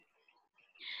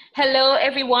Hello,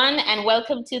 everyone, and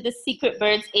welcome to the Secret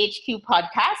Birds HQ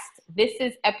podcast. This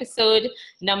is episode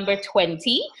number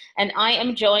 20, and I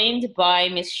am joined by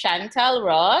Miss Chantal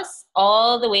Ross,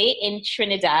 all the way in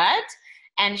Trinidad.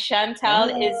 And Chantal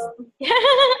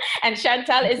and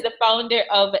Chantal is the founder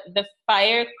of the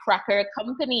Firecracker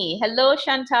Company. Hello,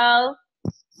 Chantal.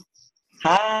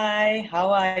 Hi, how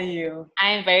are you?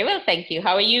 I'm very well, thank you.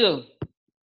 How are you?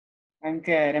 I'm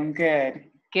good.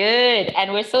 Good,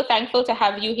 and we're so thankful to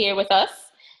have you here with us,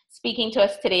 speaking to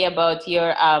us today about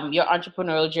your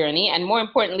entrepreneurial journey, and more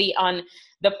importantly, on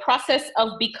the process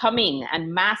of becoming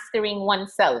and mastering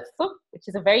oneself, which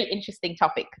is a very interesting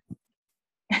topic.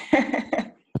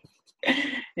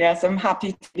 Yes, I'm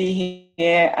happy to be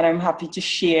here, and I'm happy to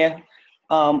share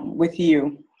with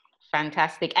you.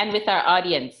 Fantastic, and with our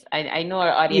audience. I know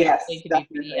our audience Yes, is going to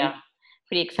definitely. be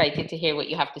pretty excited to hear what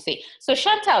you have to say. So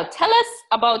Chantal, tell us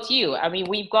about you. I mean,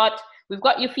 we've got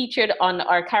you featured on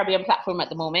our Caribbean platform at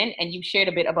the moment, and you've shared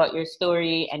a bit about your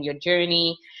story and your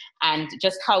journey and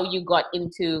just how you got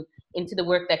into the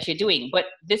work that you're doing. But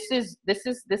this is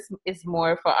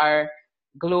more for our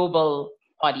global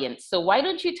audience. So why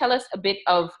don't you tell us a bit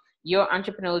of your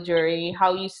entrepreneurial journey,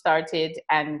 how you started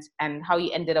and how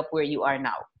you ended up where you are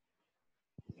now?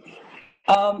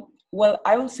 Well,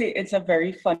 I will say it's a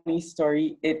very funny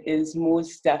story. It is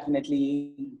most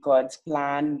definitely God's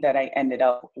plan that I ended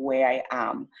up where I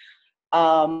am.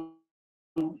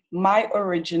 My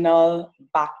original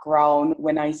background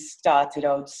when I started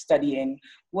out studying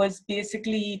was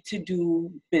basically to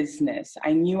do business.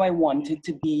 I knew I wanted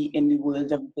to be in the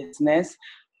world of business,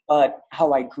 but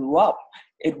how I grew up,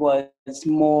 it was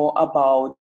more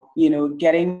about,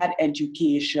 getting that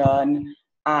education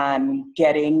and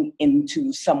getting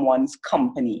into someone's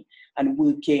company and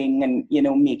working and,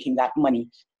 making that money.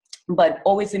 But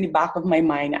always in the back of my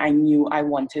mind, I knew I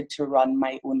wanted to run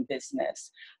my own business.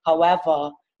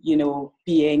 However,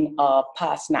 being a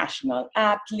past national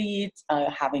athlete,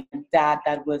 having a dad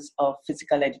that was a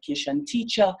physical education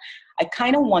teacher, I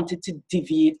kind of wanted to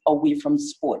deviate away from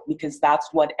sport because that's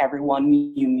what everyone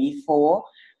knew me for.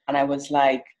 And I was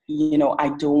like, I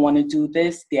don't want to do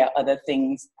this. There are other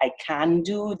things I can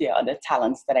do. There are other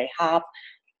talents that I have.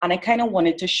 And I kind of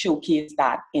wanted to showcase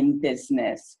that in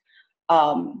business.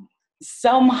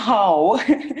 Somehow,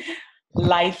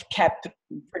 life kept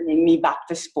bringing me back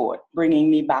to sport.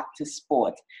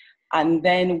 And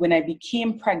then when I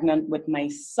became pregnant with my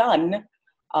son,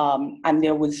 and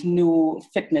there was no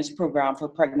fitness program for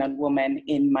pregnant women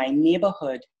in my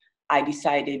neighborhood, I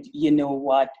decided, you know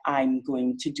what, I'm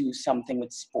going to do something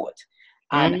with sport.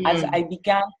 And as I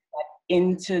began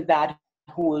into that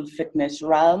whole fitness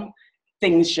realm,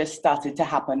 things just started to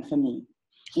happen for me.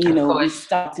 We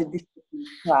started the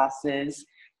classes,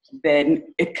 then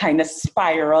it kind of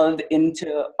spiraled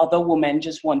into other women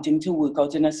just wanting to work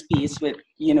out in a space with,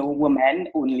 women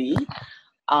only.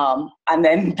 And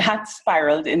then that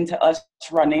spiraled into us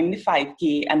running the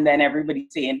 5K, and then everybody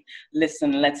saying,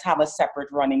 listen, let's have a separate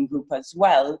running group as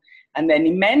well. And then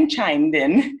the men chimed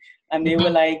in and they were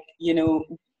like, we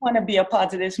want to be a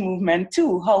part of this movement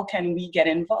too. How can we get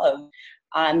involved?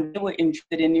 And they were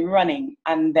interested in the running,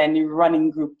 and then the running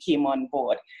group came on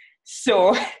board.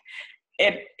 So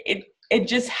it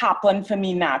just happened for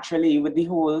me naturally with the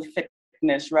whole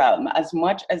fitness realm. As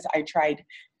much as I tried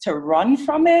to run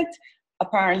from it,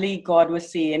 apparently God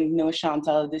was saying, no,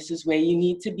 Chantal, this is where you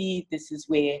need to be. This is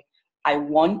where I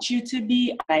want you to be.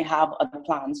 And I have other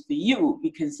plans for you,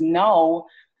 because now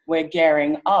we're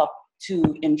gearing up to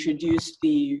introduce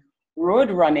the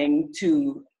road running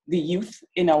to the youth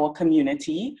in our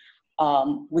community,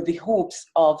 with the hopes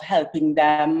of helping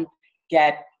them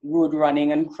get road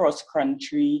running and cross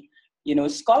country,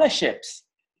 scholarships.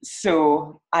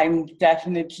 So I'm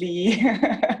definitely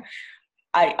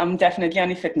I'm definitely on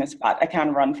the fitness path. I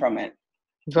can't run from it.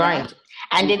 Right.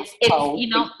 Yeah. And it's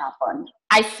happened.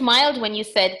 I smiled when you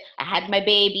said I had my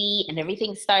baby and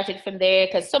everything started from there,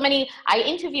 because I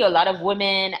interview a lot of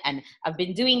women, and I've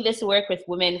been doing this work with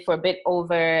women for a bit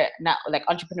over now, like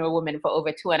entrepreneur women for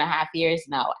over 2.5 years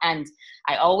now. And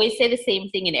I always say the same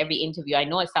thing in every interview. I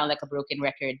know I sound like a broken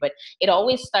record, but it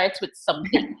always starts with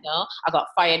something, I got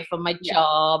fired from my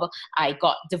job. I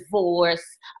got divorced.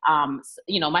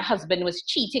 My husband was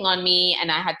cheating on me and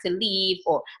I had to leave,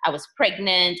 or I was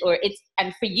pregnant,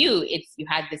 and for you, you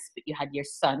had your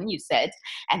son, you said,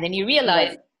 and then you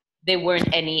realized there weren't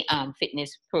any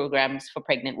fitness programs for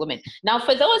pregnant women. Now,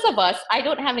 for those of us, I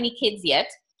don't have any kids yet.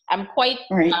 I'm quite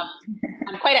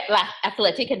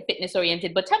athletic and fitness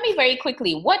oriented, but tell me very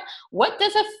quickly, what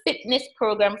does a fitness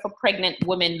program for pregnant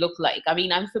women look like? I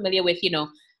mean, I'm familiar with,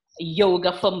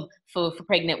 yoga for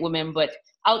pregnant women, but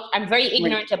I'm very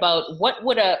ignorant about what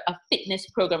would a fitness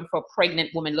program for a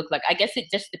pregnant woman look like. I guess it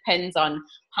just depends on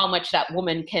how much that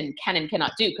woman can and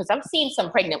cannot do. Because I've seen some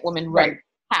pregnant women run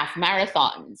half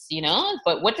marathons, you know,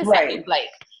 but what does that look like?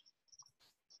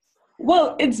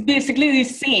 Well, it's basically the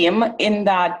same in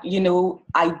that, you know,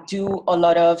 I do a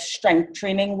lot of strength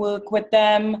training work with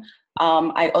them.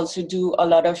 I also do a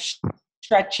lot of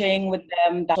stretching with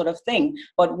them, that sort of thing.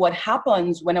 But what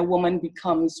happens when a woman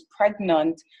becomes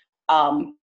pregnant,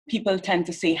 people tend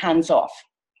to say hands off,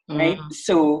 right?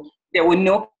 So there were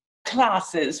no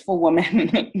classes for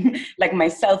women like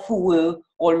myself who were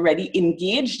already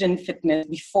engaged in fitness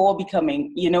before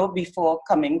coming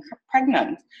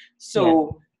pregnant.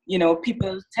 So, you know,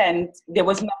 there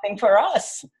was nothing for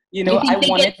us. You know, I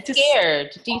wanted to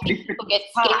scared. Do you think people get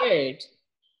scared?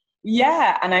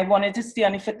 Yeah, and I wanted to stay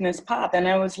on the fitness path. And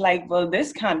I was like, well,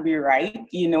 this can't be right,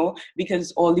 you know,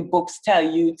 because all the books tell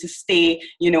you to stay,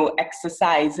 you know,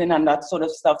 exercising and that sort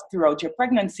of stuff throughout your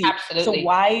pregnancy. Absolutely. So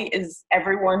why is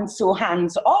everyone so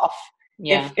hands off?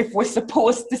 If we're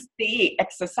supposed to stay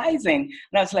exercising?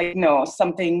 And I was like, no,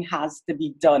 something has to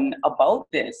be done about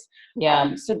this.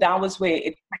 So that was where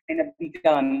it kind of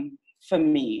began for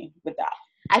me with that.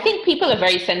 I think people are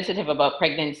very sensitive about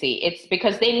pregnancy. It's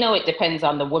because they know it depends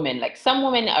on the woman. Like some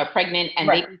women are pregnant and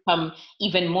they become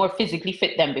even more physically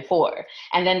fit than before.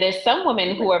 And then there's some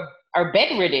women who are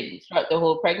bedridden throughout the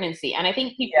whole pregnancy. And I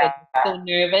think people are so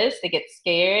nervous, they get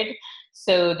scared.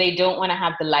 So they don't want to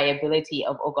have the liability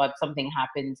of, oh God, something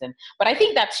happens. But I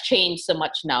think that's changed so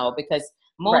much now because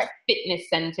most fitness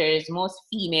centers, most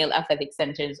female athletic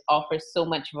centers offer so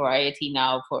much variety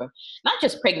now for not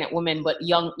just pregnant women, but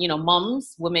young, you know,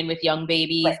 moms, women with young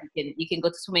babies. You can go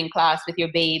to swimming class with your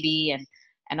baby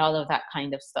and all of that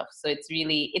kind of stuff. So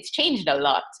it's changed a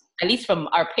lot, at least from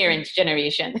our parents'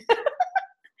 generation.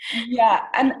 Yeah,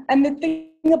 and the thing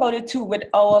about it too with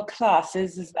our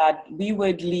classes is that we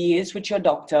would liaise with your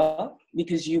doctor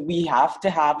because we have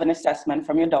to have an assessment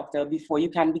from your doctor before you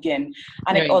can begin.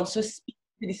 And it also speaks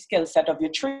to the skill set of your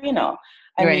trainer.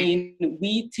 I mean,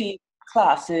 we take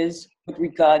classes with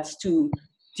regards to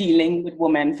dealing with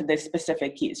women for this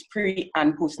specific case, pre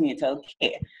and postnatal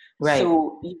care.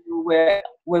 So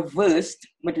we're versed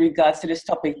with regards to this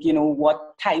topic, you know,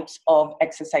 what types of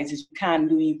exercises you can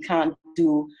do, you can't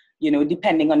do, you know,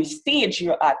 depending on the stage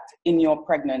you're at in your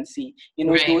pregnancy. You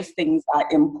know, those things are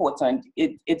important.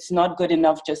 It's not good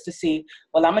enough just to say,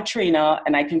 well, I'm a trainer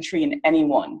and I can train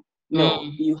anyone. No,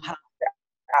 you have to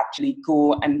actually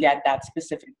go and get that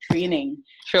specific training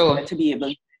to be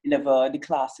able to deliver the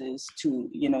classes to,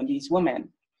 you know, these women.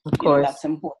 Of course. You know, that's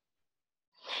important.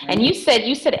 And you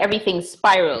said everything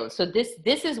spiraled. So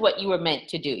this is what you were meant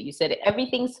to do. You said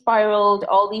everything spiraled.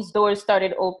 All these doors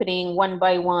started opening one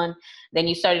by one. Then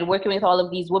you started working with all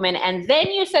of these women. And then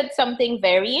you said something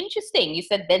very interesting. You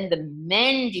said then the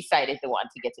men decided they wanted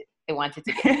to get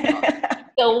involved.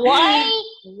 So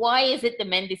why is it the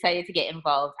men decided to get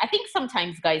involved? I think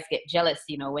sometimes guys get jealous,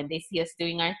 you know, when they see us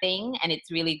doing our thing and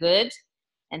it's really good.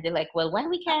 And they're like, well, why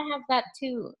we can't have that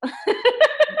too?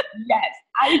 Yes,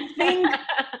 I think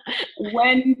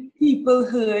when people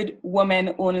heard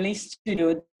Women Only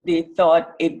Studio, they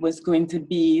thought it was going to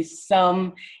be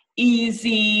some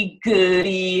easy,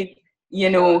 girly, you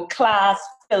know, class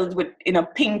filled with in a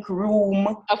pink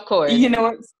room. Of course. You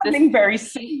know, something very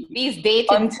silly. These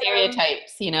dated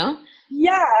stereotypes, you know?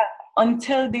 Yeah,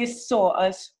 until they saw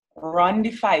us run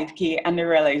the 5K and they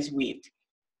realized, wait,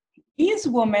 these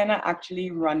women are actually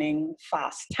running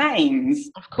fast times.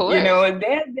 Of course. You know,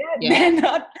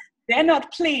 they're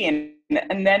not playing.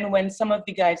 And then when some of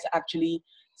the guys actually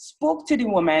spoke to the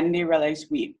women, they realized,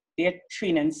 wait, their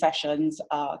training sessions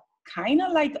are kind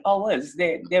of like ours.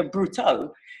 They're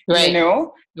brutal, you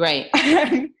know? Right.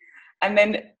 And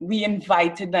then we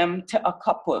invited them to a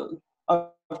couple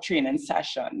of training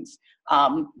sessions.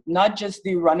 Not just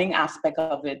the running aspect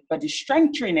of it, but the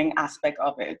strength training aspect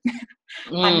of it.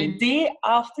 And the day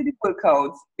after the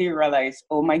workouts, they realized,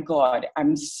 oh my God,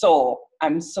 I'm sore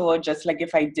just like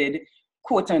if I did,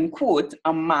 quote unquote,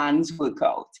 a man's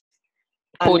workout.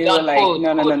 And they were like,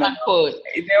 no.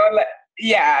 They were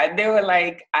like, they were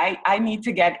like, I need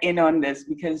to get in on this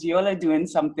because y'all are doing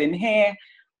something here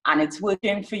and it's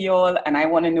working for y'all and I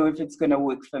want to know if it's going to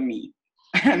work for me.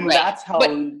 And that's how they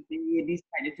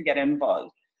decided to get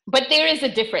involved. But there is a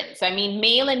difference. I mean,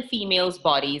 male and female's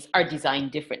bodies are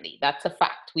designed differently. That's a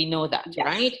fact. We know that,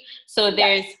 right? So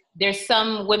there's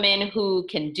some women who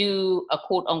can do a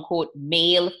quote unquote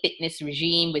male fitness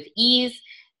regime with ease.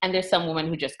 And there's some women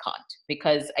who just can't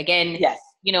because again,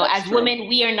 You know, That's as true. women,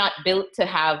 we are not built to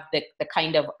have the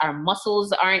kind of, our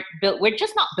muscles aren't built. We're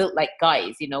just not built like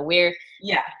guys, you know,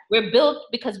 Yeah. we're built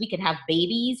because we can have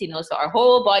babies, you know, so our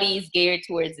whole body is geared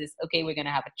towards this. Okay, we're going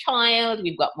to have a child.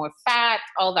 We've got more fat,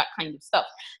 all that kind of stuff.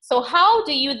 So how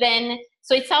do you then,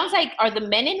 so it sounds like, are the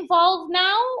men involved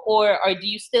now, or do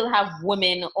you still have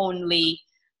women only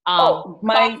Oh,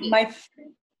 classes?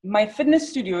 my fitness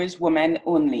studio is women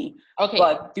only, Okay,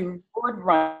 but the road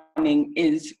running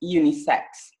is unisex,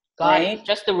 got it. right?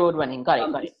 Just the road running. Got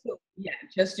it. Got it. So, yeah,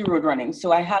 just the road running.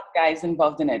 So I have guys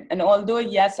involved in it. And although,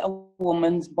 yes, a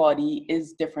woman's body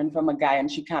is different from a guy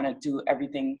and she cannot do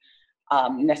everything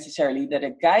necessarily that a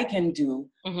guy can do,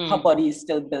 her body is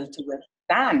still built to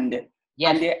withstand.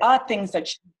 Yes. And there are things that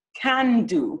she can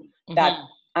do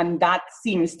and that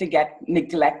seems to get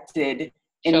neglected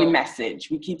in the message.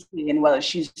 We keep saying, well,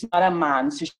 she's not a man,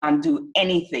 so she can't do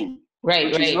anything,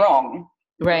 which is wrong.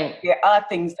 Right. There are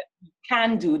things that you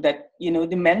can do that, you know,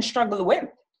 the men struggle with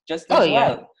just as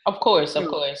well. Of course, so, of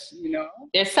course. You know,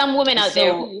 there's some women out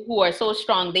there who are so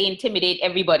strong, they intimidate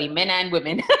everybody, men and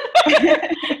women.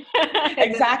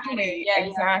 Exactly.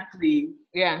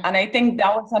 Yeah. And I think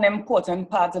that was an important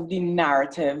part of the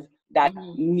narrative that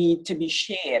need to be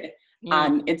shared.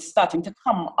 And it's starting to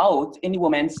come out in the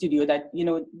women's studio that, you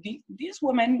know, these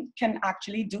women can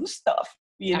actually do stuff.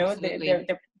 You know, they're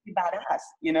pretty badass,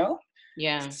 you know?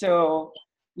 Yeah. So,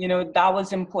 you know, that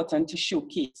was important to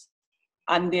showcase.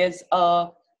 And there's a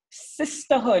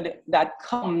sisterhood that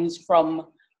comes from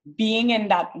being in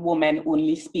that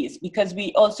woman-only space, because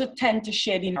we also tend to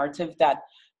share the narrative that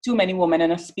too many women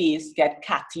in a space get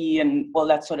catty and all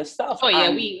that sort of stuff. Oh yeah,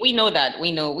 we know that.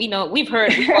 We know. We've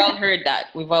all heard that.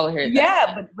 We've all heard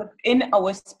that. Yeah, but in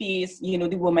our space, you know,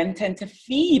 the women tend to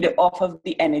feed off of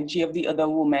the energy of the other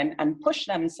woman and push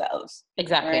themselves.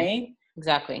 Exactly. Right?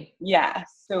 Exactly. Yeah.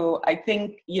 So I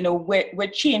think, you know,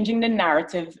 we're changing the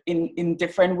narrative in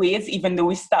different ways, even though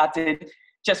we started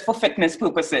just for fitness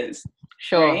purposes.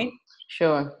 Sure. Right?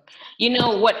 Sure. You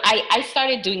know what? I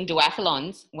started doing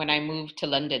duathlons when I moved to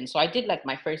London. So I did like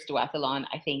my first duathlon,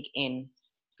 I think I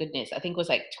think it was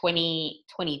like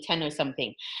 2010 or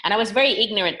something. And I was very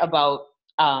ignorant about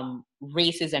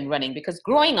races and running, because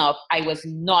growing up, I was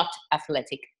not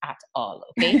athletic at all.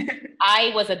 Okay.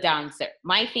 I was a dancer.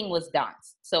 My thing was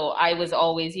dance. So I was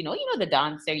always, you know, the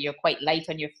dancer, you're quite light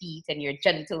on your feet and you're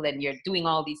gentle and you're doing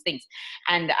all these things.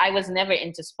 And I was never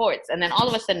into sports. And then all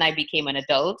of a sudden I became an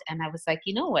adult and I was like,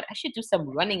 you know what, I should do some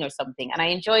running or something. And I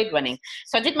enjoyed running.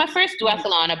 So I did my first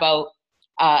duathlon about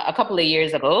a couple of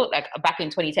years ago, like back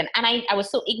in 2010. And I was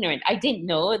so ignorant. I didn't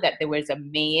know that there was a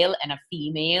male and a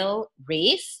female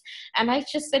race. And I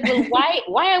just said, well,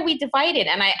 why are we divided?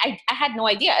 And I had no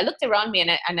idea. I looked around me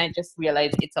and I just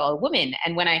realized it's all women.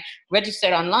 And when I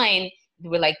registered online, they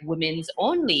were like women's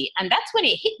only. And that's when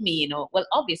it hit me, you know, well,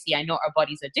 obviously I know our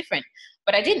bodies are different,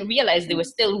 but I didn't realize there were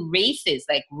still races,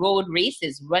 like road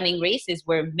races, running races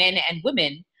where men and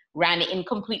women ran in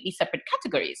completely separate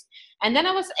categories. And then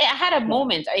I had a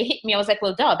moment, it hit me, I was like,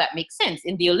 well, duh, that makes sense.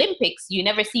 In the Olympics, you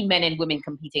never see men and women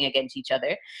competing against each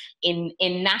other. In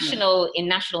national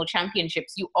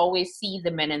championships, you always see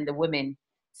the men and the women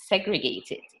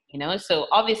segregated, you know? So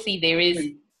obviously there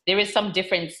is some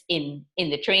difference in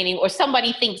the training, or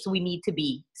somebody thinks we need to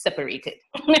be separated.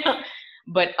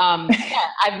 But yeah,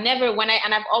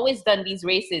 I've always done these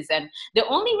races, and the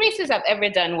only races I've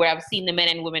ever done where I've seen the men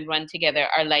and women run together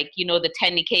are like, you know, the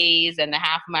 10Ks and the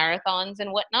half marathons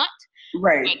and whatnot.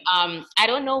 Right. But, I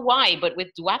don't know why, but with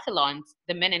duathlons,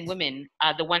 the men and women,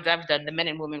 the ones I've done, the men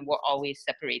and women were always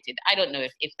separated. I don't know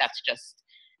if that's just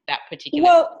that particular.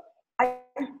 Well,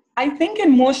 I think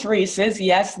in most races,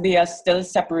 yes, they are still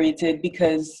separated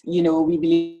because, you know, we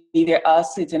believe there are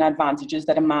certain advantages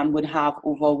that a man would have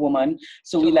over a woman.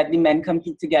 So we let the men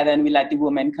compete together and we let the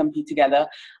women compete together.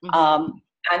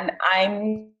 And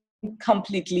I'm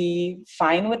completely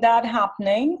fine with that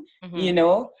happening, you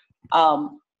know.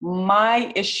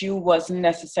 My issue wasn't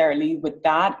necessarily with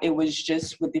that. It was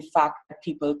just with the fact that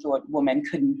people thought women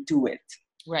couldn't do it.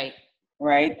 Right.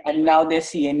 And now they're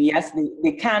seeing, yes,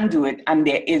 they can do it. And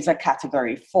there is a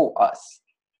category for us.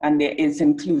 And there is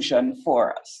inclusion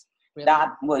for us. Really?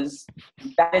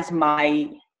 That is my,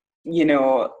 you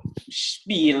know,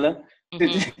 spiel,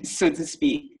 so to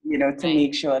speak, you know, to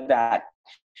make sure that,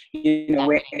 you know,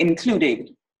 we're included.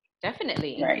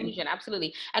 Definitely. Right. Inclusion.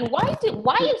 Absolutely. And why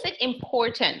is it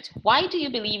important? Why do you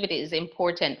believe it is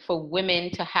important for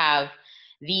women to have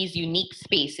these unique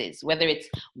spaces, whether it's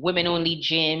women-only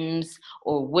gyms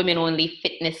or women-only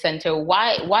fitness center?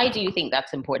 Why do you think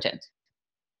that's important?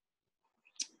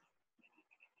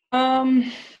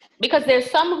 Because there's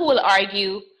some who will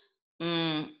argue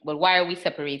well, why are we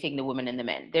separating the women and the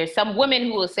men? There's some women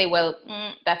who will say, well,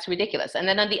 that's ridiculous. And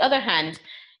then on the other hand,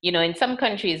 in some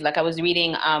countries, like I was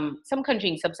reading, some country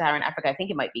in sub-Saharan Africa, I think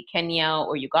it might be Kenya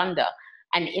or Uganda,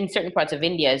 and in certain parts of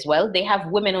India as well, they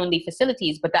have women-only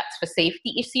facilities, but that's for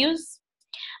safety issues.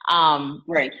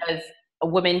 Right. Because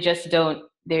women just don't,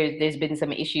 there's been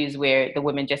some issues where the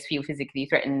women just feel physically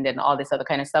threatened and all this other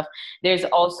kind of stuff. There's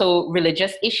also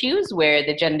religious issues where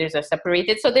the genders are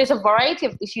separated. So there's a variety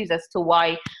of issues as to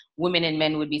why women and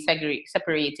men would be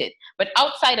separated. But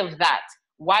outside of that,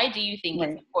 why do you think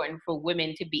it's important for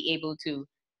women to be able to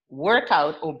work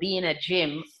out or be in a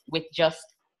gym with just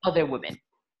other women?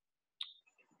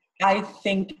 I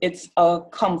think it's a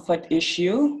comfort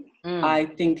issue. I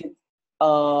think it's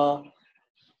a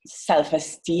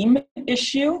self-esteem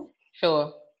issue.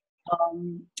 Sure.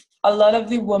 A lot of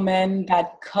the women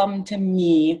that come to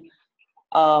me,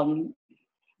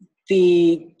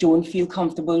 they don't feel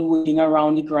comfortable working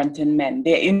around the grunting men.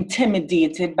 They're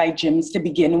intimidated by gyms to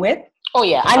begin with. Oh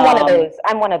yeah, I'm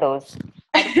one of those.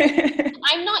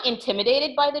 I'm not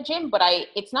intimidated by the gym, but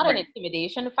it's not an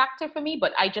intimidation factor for me,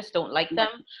 but I just don't like them.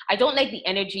 I don't like the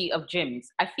energy of gyms.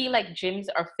 I feel like gyms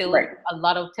are filled with a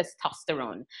lot of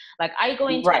testosterone. Like I go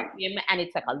into a gym and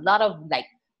it's like a lot of like,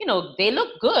 they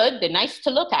look good, they're nice to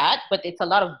look at, but it's a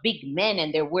lot of big men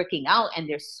and they're working out and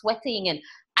they're sweating, and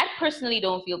I personally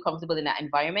don't feel comfortable in that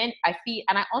environment. I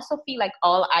also feel like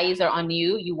all eyes are on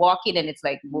you. You walk in and it's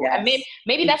like, and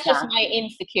maybe that's just my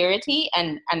insecurity,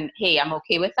 and hey, I'm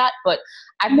okay with that. But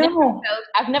I've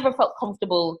never felt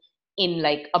comfortable in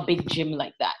like a big gym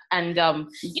like that. And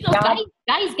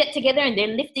guys get together and they're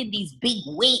lifting these big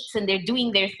weights and they're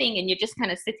doing their thing, and you're just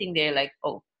kind of sitting there like,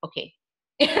 oh, okay.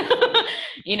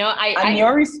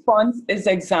 Your response is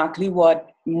exactly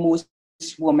what most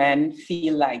women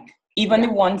feel like. Even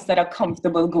the ones that are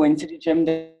comfortable going to the gym,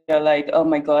 they're like, oh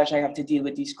my gosh, I have to deal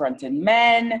with these grunting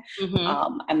men,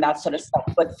 and that sort of stuff.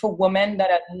 But for women that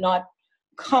are not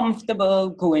comfortable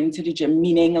going to the gym,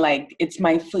 meaning like it's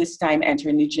my first time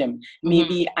entering the gym,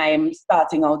 maybe I'm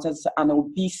starting out as an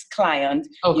obese client,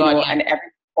 and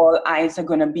all eyes are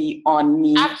going to be on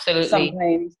me. Absolutely.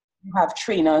 Sometimes you have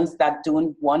trainers that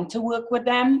don't want to work with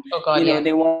them.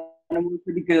 They want to work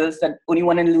with the girls that only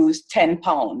want to lose 10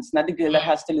 pounds, not the girl that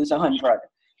has to lose 100.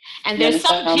 And there's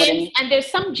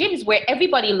some gyms where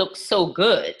everybody looks so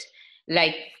good,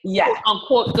 like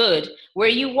unquote good, where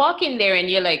you walk in there and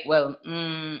you're like, well,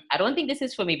 I don't think this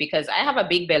is for me because I have a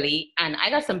big belly and I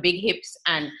got some big hips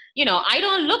and I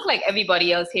don't look like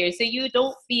everybody else here, so you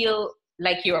don't feel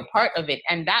like you're a part of it,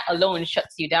 and that alone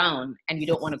shuts you down and you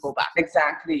don't want to go back.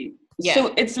 Exactly. Yeah.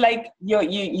 So it's like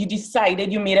you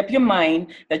decided, you made up your mind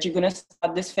that you're going to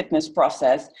start this fitness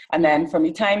process, and then from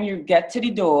the time you get to the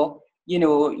door,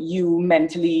 you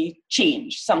mentally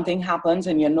change. Something happens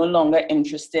and you're no longer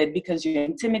interested because you're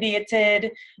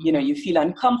intimidated, you feel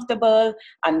uncomfortable,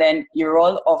 and then you're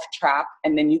all off track,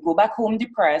 and then you go back home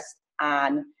depressed,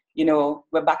 and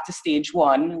we're back to stage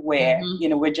one where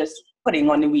we're just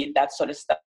putting on the weight, that sort of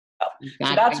stuff. Exactly.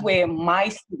 So that's where my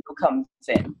studio comes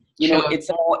in. It's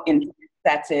a more intimate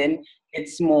setting.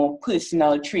 It's more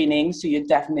personal training. So you're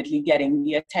definitely getting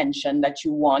the attention that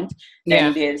you want.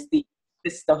 Then there's the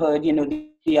sisterhood,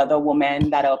 the other women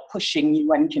that are pushing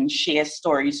you and can share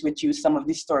stories with you. Some of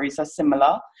the stories are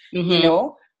similar,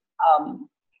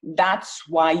 that's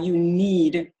why you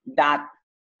need that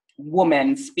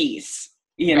woman space,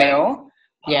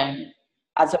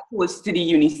 as opposed to the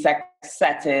unisex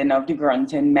setting of the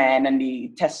grunting men and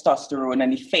the testosterone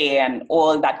and the fear and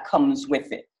all that comes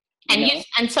with it.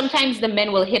 And sometimes the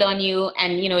men will hit on you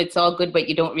and, it's all good, but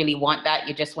you don't really want that.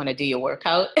 You just want to do your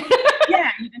workout.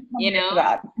 Yeah.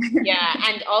 That. Yeah.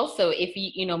 And also if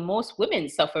most women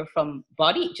suffer from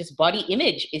body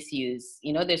image issues,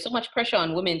 there's so much pressure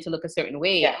on women to look a certain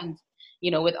way. Yeah. And,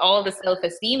 with all the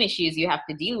self-esteem issues you have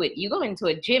to deal with, you go into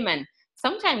a gym and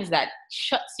sometimes that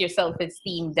shuts your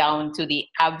self-esteem down to the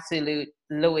absolute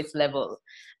lowest level.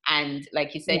 And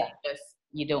like you said,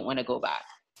 you don't want to go back.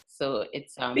 So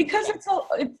it's because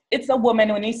it's a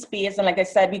woman-only space, and like I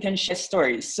said, we can share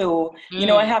stories. So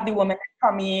I have the women that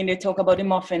come in, they talk about the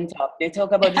muffin top, they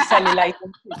talk about the cellulite.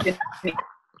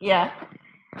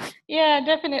 Yeah,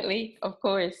 definitely, of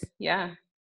course, yeah.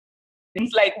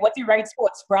 Things like what the right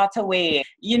sports brought away.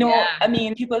 I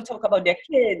mean, people talk about their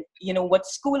kid. What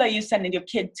school are you sending your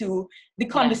kid to? The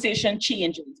conversation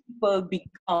changes. People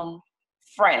become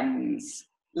friends,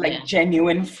 like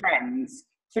genuine friends,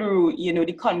 through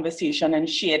the conversation and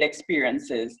shared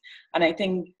experiences. And I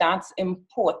think that's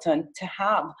important to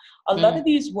have. A lot of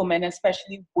these women,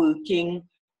 especially working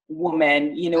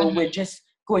women, we're just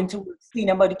going to work, seeing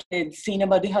about the kids, seeing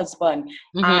about the husband,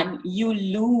 and you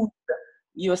lose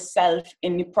yourself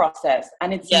in the process.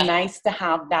 And it's nice to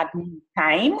have that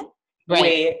time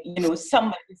where, you know,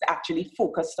 somebody's actually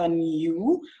focused on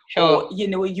you, or, you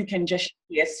know, you can just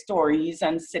share stories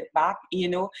and sit back, you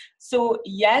know. So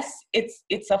yes,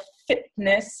 it's a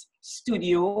fitness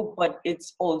studio, but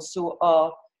it's also a,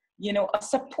 you know, a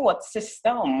support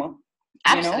system.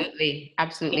 Absolutely.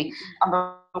 Absolutely.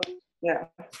 Yeah.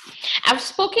 I've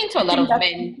spoken to a lot of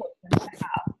men.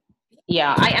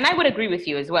 Yeah, I would agree with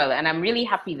you as well. And I'm really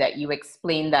happy that you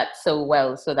explained that so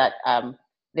well, so that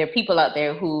there are people out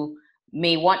there who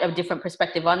may want a different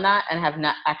perspective on that and have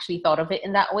not actually thought of it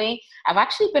in that way. I've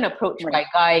actually been approached by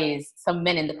guys, some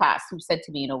men in the past, who said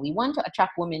to me, you know, we want to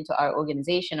attract women to our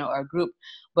organization or our group,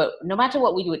 but no matter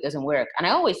what we do, it doesn't work. And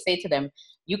I always say to them,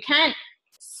 you can't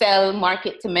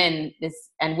market to men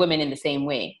and women in the same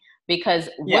way. Because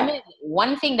women,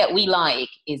 one thing that we like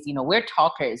is, you know, we're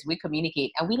talkers, we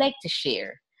communicate, and we like to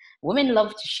share. Women love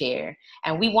to share,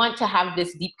 and we want to have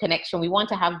this deep connection. We want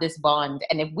to have this bond.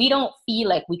 And if we don't feel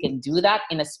like we can do that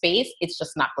in a space, it's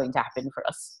just not going to happen for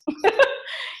us.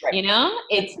 You know,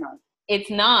 it's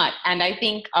not. And I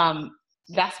think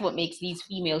that's what makes these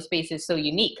female spaces so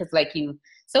unique. Because like you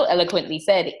so eloquently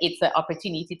said, it's an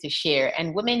opportunity to share,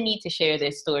 and women need to share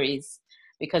their stories.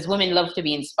 Because women love to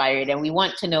be inspired, and we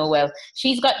want to know, well,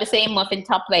 she's got the same muffin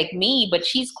top like me, but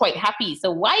she's quite happy.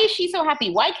 So why is she so happy?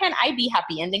 Why can't I be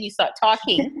happy? And then you start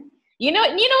talking. You know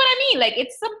what I mean? Like,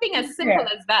 it's something as simple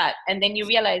as that. And then you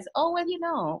realize, oh, well, you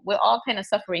know, we're all kind of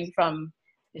suffering from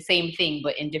the same thing,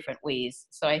 but in different ways.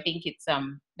 So I think it's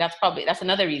that's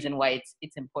another reason why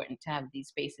it's important to have these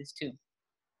spaces too.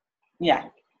 Yeah,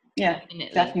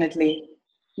 definitely.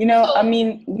 You know, so, I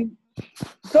mean,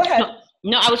 go ahead.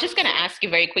 No, I was just going to ask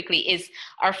you very quickly,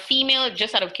 are female,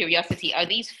 just out of curiosity, are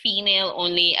these female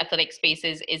only athletic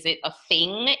spaces? Is it a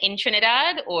thing in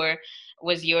Trinidad, or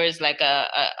was yours like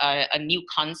a new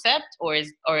concept, or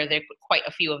are there quite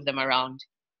a few of them around?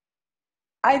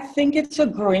 I think it's a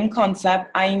growing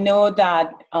concept. I know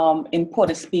that in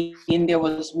Port of Spain there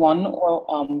was one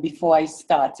before I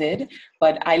started,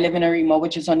 but I live in Arima,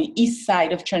 which is on the east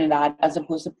side of Trinidad, as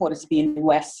opposed to Port of Spain, the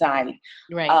west side.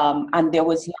 Right. And there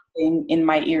was nothing in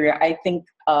my area. I think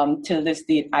till this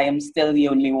date, I am still the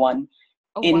only one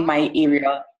in my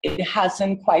area. It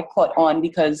hasn't quite caught on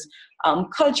because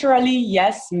culturally,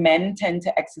 yes, men tend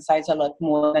to exercise a lot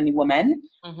more than the women.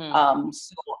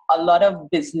 So a lot of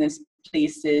business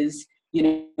places,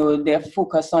 you know, they're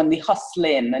focused on the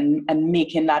hustling and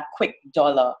making that quick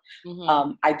dollar.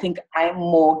 I think I'm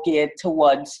more geared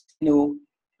towards, you know,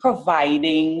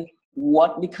 providing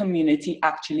what the community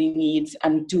actually needs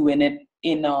and doing it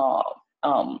in a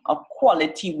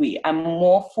quality way. I'm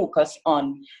more focused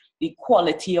on the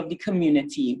quality of the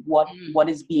community, what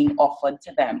is being offered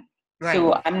to them. Right.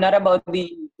 So I'm not about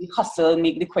the hustle,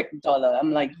 make the quick dollar.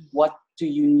 I'm like, what do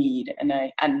you need?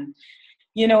 And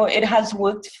you know, it has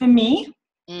worked for me.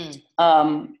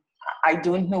 I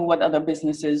don't know what other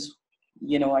businesses,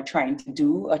 you know, are trying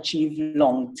to achieve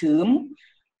long term.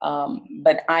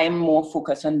 But I'm more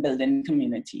focused on building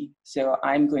community. So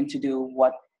I'm going to do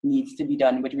what needs to be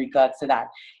done with regards to that.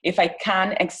 If I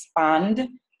can expand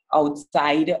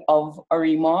outside of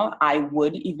Arima, I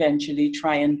would eventually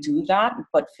try and do that.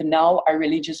 But for now, I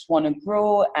really just want to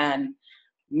grow and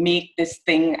make this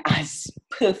thing as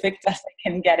perfect as I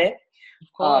can get it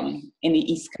in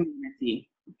the East community.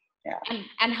 Yeah.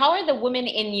 And how are the women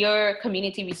in your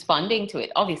community responding to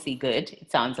it? Obviously good, it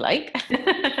sounds like.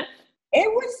 It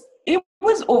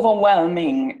was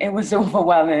overwhelming. It was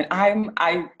overwhelming.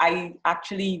 I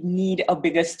actually need a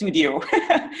bigger studio.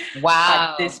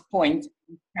 Wow. At this point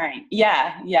in time.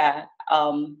 Yeah.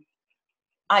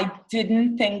 I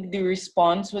didn't think the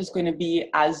response was going to be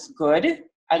as good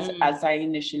as I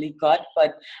initially got,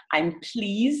 but I'm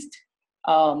pleased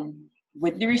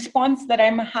with the response that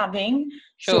I'm having.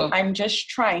 Sure. So I'm just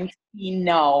trying to see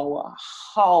now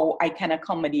how I can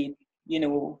accommodate, you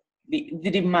know, the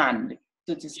demand,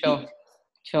 so to speak.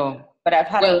 Sure. But I've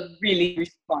had a really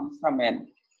response from it.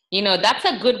 You know, that's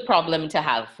a good problem to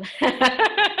have.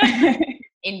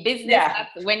 In business,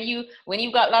 when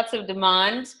you got lots of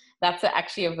demand, that's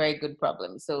actually a very good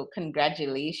problem. So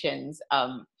congratulations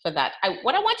for that.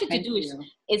 What I want you to do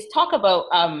is talk about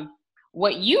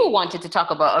what you wanted to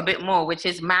talk about a bit more, which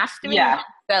is mastering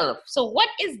oneself. So what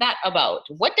is that about?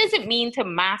 What does it mean to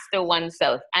master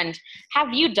oneself? And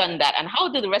have you done that? And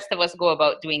how do the rest of us go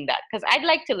about doing that? Because I'd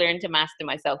like to learn to master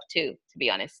myself too, to be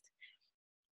honest.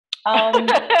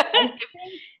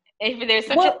 If there's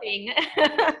such a thing.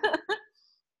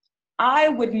 I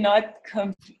would not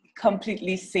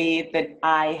completely say that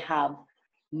I have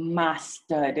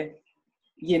mastered,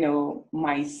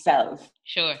 myself,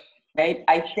 Sure. right?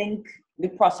 I think the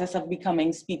process of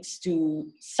becoming speaks to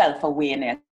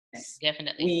self-awareness.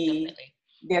 Definitely. Definitely.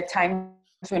 There are times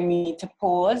when we need to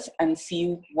pause and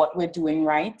see what we're doing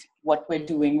right, what we're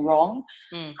doing wrong,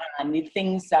 Mm. and the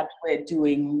things that we're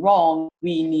doing wrong,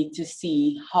 we need to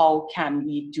see how can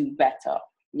we do better,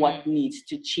 what needs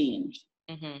to change.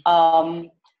 Mm-hmm.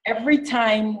 Every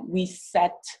time we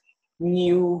set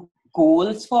new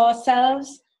goals for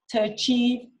ourselves to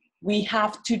achieve, we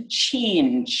have to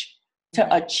change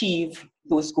to achieve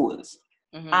those goals.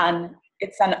 Mm-hmm. And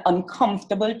it's an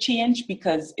uncomfortable change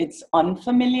because it's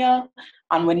unfamiliar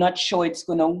and we're not sure it's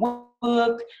going to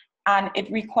work. And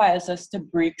it requires us to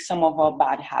break some of our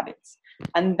bad habits.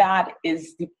 And that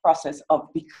is the process of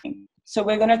becoming. So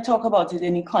we're going to talk about it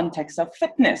in the context of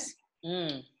fitness.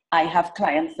 I have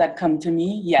clients that come to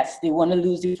me. Yes, they want to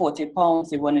lose the 40 pounds.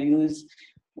 They want to lose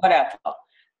whatever.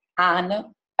 And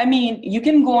I mean, you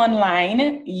can go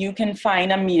online. You can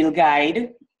find a meal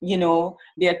guide. There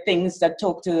are things that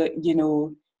talk to,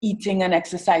 eating and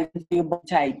exercising for your body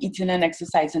type, eating and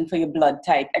exercising for your blood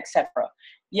type, etc.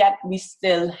 Yet we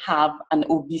still have an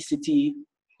obesity,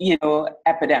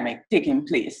 epidemic taking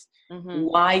place.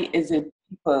 Why is it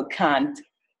people can't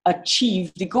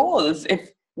achieve the goals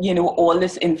if all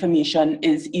this information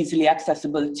is easily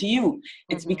accessible to you?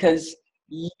 It's because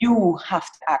you have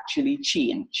to actually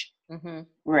change,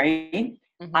 right?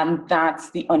 And that's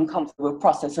the uncomfortable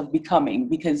process of becoming,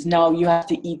 because now you have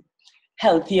to eat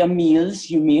healthier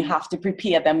meals. You may have to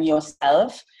prepare them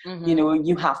yourself.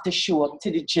 You have to show up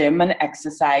to the gym and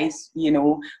exercise,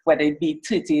 whether it be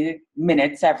 30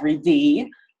 minutes every day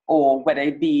or whether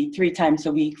it be 3 times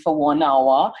a week for 1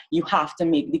 hour. You have to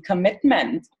make the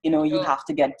commitment. You have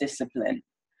to get disciplined.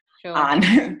 Sure.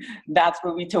 And that's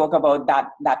where we talk about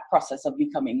that process of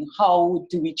becoming. How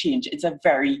do we change? It's a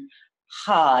very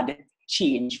hard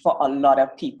change for a lot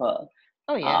of people.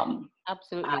 Oh, yeah.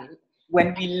 Absolutely.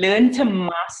 When we learn to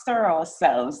master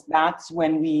ourselves, that's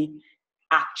when we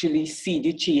actually see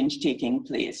the change taking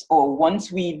place. Or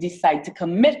once we decide to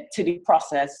commit to the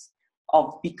process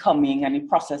of becoming and the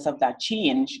process of that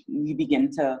change, we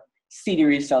begin to see the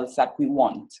results that we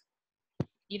want.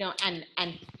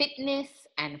 And fitness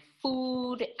and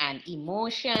food and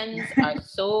emotions are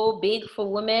so big for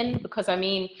women, because I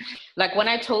mean, like when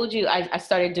I told you I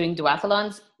started doing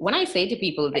duathlons, when I say to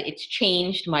people that it's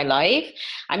changed my life,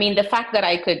 I mean, the fact that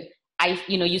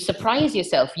you surprise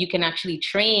yourself, you can actually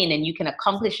train and you can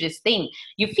accomplish this thing.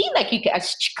 You feel like you can,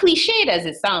 as cliched as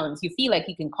it sounds, you feel like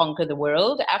you can conquer the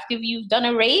world after you've done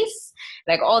a race,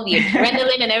 like all the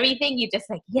adrenaline and everything. You're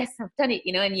just like, yes, I've done it,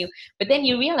 but then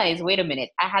you realize, wait a minute,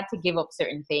 I had to give up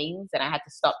certain things and I had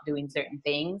to stop doing certain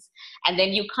things. And then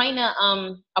you kind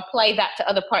of apply that to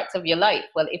other parts of your life.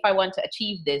 Well, if I want to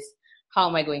achieve this, how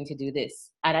am I going to do this?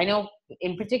 And I know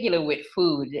in particular with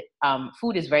food,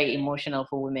 food is very emotional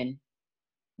for women.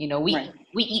 Right.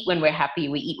 We eat when we're happy,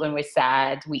 we eat when we're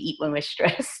sad, we eat when we're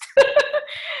stressed.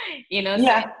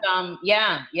 Yeah. So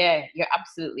you're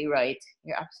absolutely right.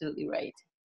 You're absolutely right.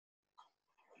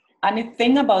 And the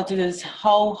thing about it is,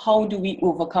 how do we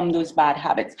overcome those bad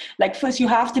habits? Like, first you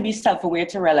have to be self-aware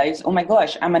to realize, oh my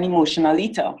gosh, I'm an emotional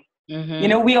eater.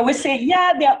 We always say,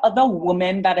 yeah, there are other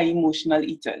women that are emotional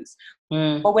eaters,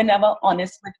 but we're never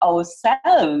honest with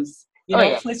ourselves.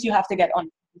 First you have to get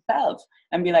honest with yourself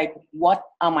and be like, what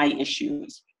are my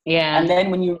issues? Yeah. And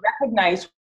then when you recognize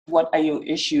what are your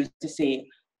issues, to say,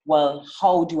 well,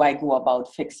 how do I go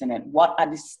about fixing it? What are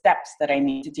the steps that I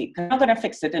need to take? 'Cause I'm not going to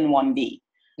fix it in one day,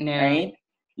 right?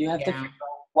 You have to figure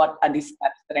out what are the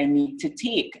steps that I need to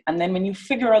take. And then when you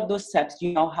figure out those steps,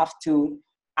 you now have to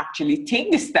actually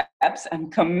take the steps and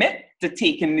commit to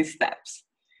taking the steps.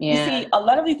 You see, a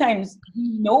lot of the times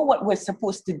we know what we're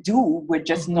supposed to do, we're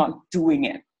just not doing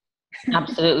it.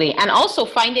 Absolutely. And also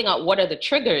finding out what are the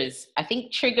triggers. I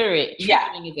think triggering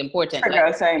is important.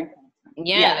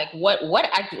 Like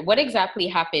what exactly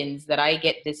happens that I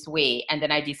get this way and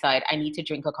then I decide I need to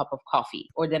drink a cup of coffee,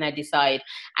 or then I decide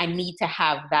I need to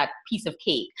have that piece of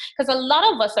cake. Because a lot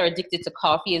of us are addicted to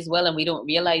coffee as well, and we don't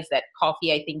realize that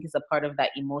coffee, I think, is a part of that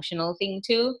emotional thing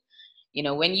too.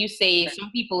 When you say,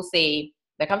 some people say,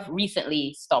 like, I've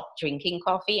recently stopped drinking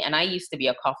coffee, and I used to be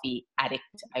a coffee addict.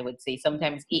 I would say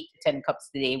sometimes 8 to 10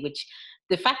 cups a day, which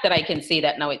the fact that I can say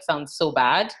that now, it sounds so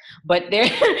bad, but there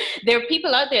are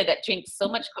people out there that drink so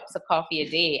much cups of coffee a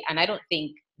day, and I don't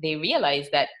think they realize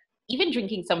that even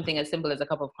drinking something as simple as a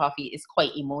cup of coffee is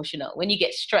quite emotional. When you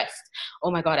get stressed,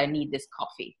 oh my God, I need this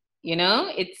coffee.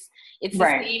 It's It's the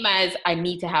Right. same as I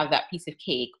need to have that piece of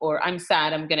cake, or I'm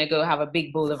sad, I'm going to go have a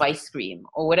big bowl of ice cream,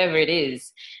 or whatever it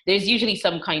is. There's usually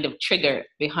some kind of trigger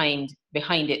behind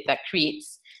it that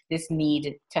creates this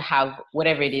need to have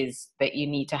whatever it is that you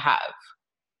need to have.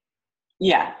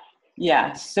 Yeah.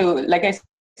 Yeah. So like I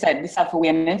said, the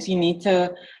self-awareness, you need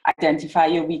to identify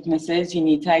your weaknesses, you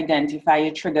need to identify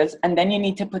your triggers, and then you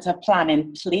need to put a plan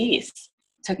in place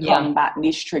to Yeah. combat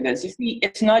these triggers. You see,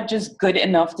 it's not just good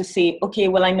enough to say, okay,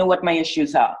 well, I know what my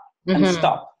issues are, and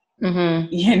stop.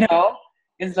 You know,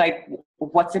 it's like,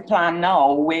 what's the plan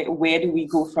now? Where do we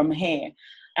go from here?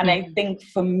 And I think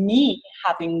for me,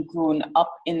 having grown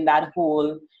up in that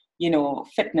whole, you know,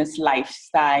 fitness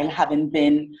lifestyle, having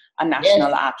been a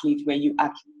national athlete where you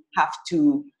actually have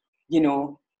to, you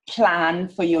know, plan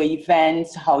for your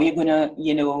events, how you're going to,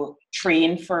 you know,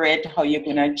 train for it, how you're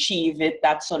going to achieve it,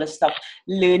 that sort of stuff.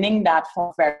 Learning that from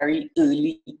a very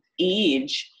early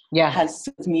age has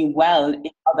served me well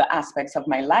in other aspects of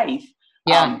my life.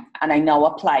 And I now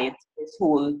apply it to this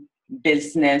whole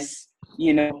business,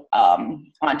 you know,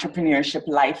 entrepreneurship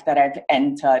life that I've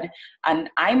entered. And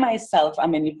I myself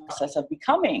am in the process of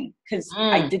becoming, because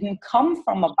I didn't come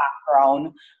from a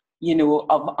background, you know,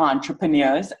 of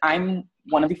entrepreneurs. I'm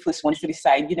one of the first ones to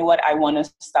decide, you know what, I want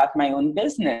to start my own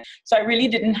business. So I really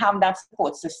didn't have that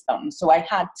support system. So I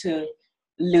had to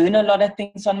learn a lot of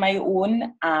things on my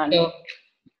own and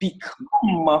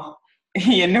become,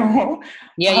 you know,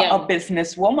 a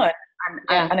businesswoman.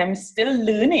 And I'm still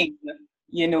learning,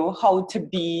 you know, how to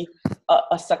be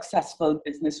a successful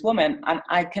businesswoman. And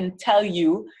I can tell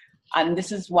you, and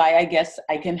this is why I guess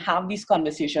I can have these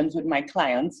conversations with my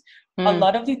clients, a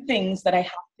lot of the things that I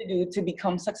have to do to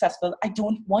become successful, I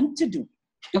don't want to do.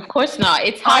 Of course not.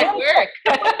 It's hard work.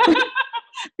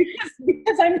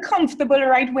 because I'm comfortable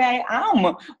right where I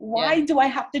am. Why do I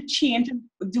have to change and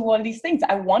do all these things?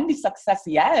 I want the success,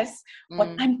 yes, but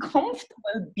I'm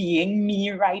comfortable being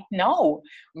me right now.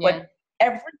 But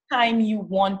every time you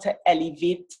want to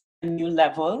elevate a new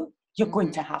level, you're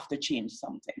going to have to change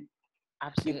something.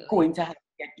 Absolutely. You're going to have to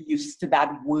get used to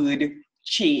that word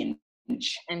change.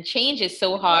 And change is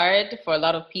so hard for a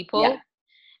lot of people. Yeah.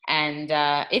 And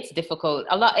it's difficult.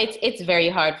 It's very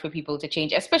hard for people to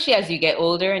change, especially as you get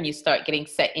older and you start getting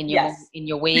set in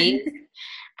your ways.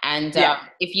 And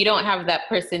if you don't have that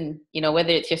person, you know,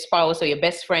 whether it's your spouse or your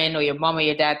best friend or your mom or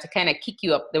your dad to kind of kick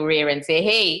you up the rear and say,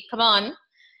 hey, come on,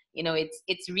 you know,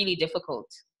 it's really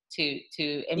difficult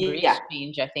to embrace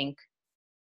change, I think.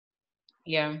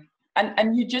 Yeah.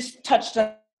 And you just touched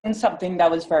on something that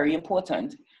was very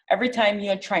important. Every time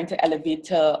you're trying to elevate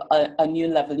to a new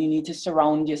level, you need to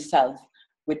surround yourself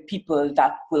with people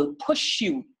that will push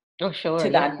you to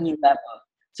that new level.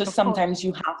 So sometimes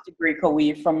you have to break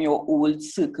away from your old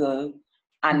circle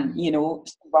and, you know,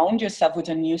 surround yourself with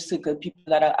a new circle, people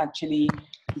that are actually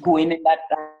going in that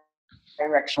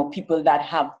direction, people that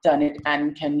have done it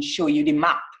and can show you the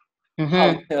map,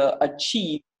 how to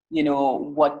achieve, you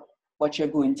know, what you're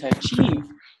going to achieve.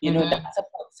 You know, that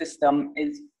support system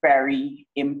is very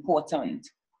important,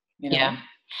 you know? Yeah.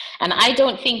 And I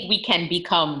don't think we can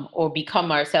become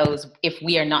ourselves if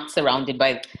we are not surrounded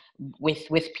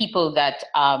with people that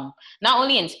not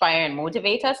only inspire and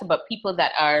motivate us, but people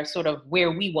that are sort of where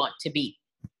we want to be.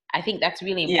 I think that's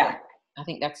really important. I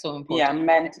think that's so important.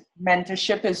 Yeah,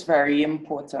 mentorship is very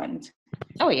important.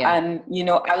 Oh yeah. And you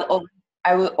know,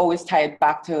 I will always tie it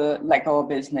back to like our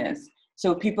business.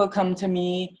 So people come to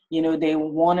me, you know, they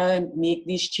want to make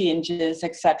these changes,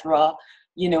 etc.,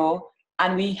 you know,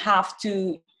 and we have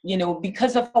to, you know,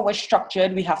 because of how we're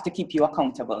structured, we have to keep you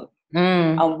accountable.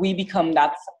 And we become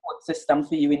that support system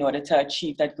for you in order to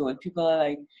achieve that goal. People are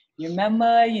like, you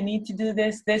remember, you need to do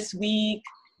this week.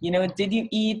 You know, did you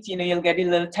eat? You know, you'll get your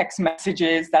little text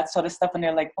messages, that sort of stuff. And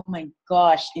they're like, oh my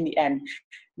gosh, in the end,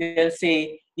 they'll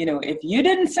say, you know, if you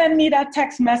didn't send me that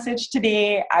text message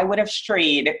today, I would have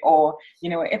strayed. Or, you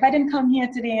know, if I didn't come here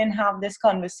today and have this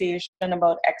conversation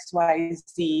about X, Y,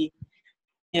 Z,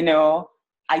 you know,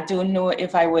 I don't know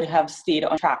if I would have stayed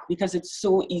on track, because it's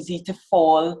so easy to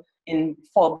fall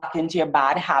back into your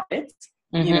bad habits.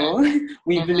 You know,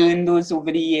 we've learned those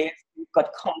over the years. We've got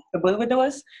comfortable with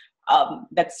those.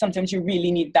 That sometimes you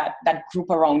really need that group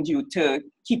around you to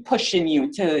keep pushing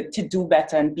you to do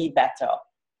better and be better.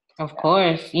 Of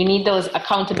course. You need those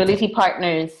accountability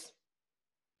partners.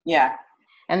 Yeah.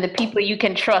 And the people you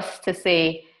can trust to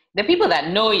say, the people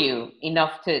that know you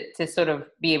enough to sort of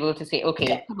be able to say,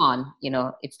 okay, come on, you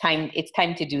know, it's time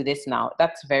to do this now.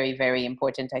 That's very, very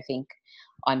important, I think,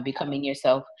 on becoming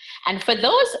yourself. And for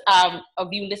those of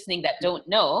you listening that don't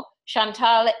know,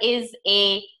 Chantal is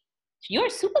you're a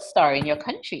superstar in your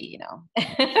country, you know.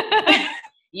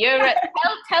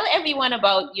 Tell everyone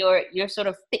about your sort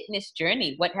of fitness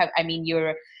journey.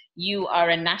 You are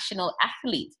a national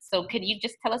athlete. So can you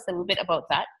just tell us a little bit about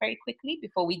that very quickly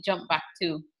before we jump back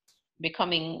to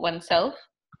becoming oneself?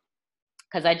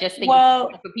 Because I just think it's Well,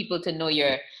 important for people to know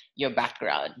your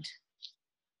background.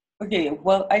 okay,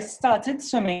 well, I started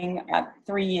swimming at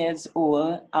 3 years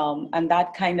old, and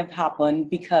that kind of happened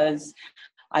because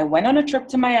I went on a trip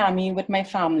to Miami with my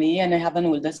family, and I have an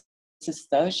older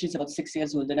sister. She's about 6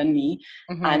 years older than me,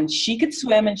 Mm-hmm. and she could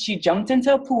swim, and she jumped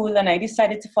into a pool, and I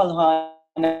decided to follow her,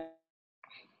 and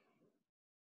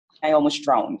I almost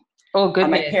drowned. Oh, And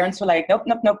my goodness. parents were like, nope,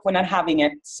 nope, nope, we're not having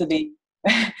it. So they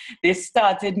they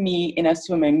started me in a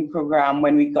swimming program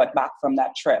when we got back from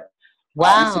that trip. So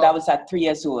that Wow. was at 3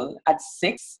 years old. At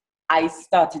 6, I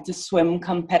started to swim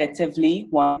competitively,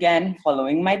 once again,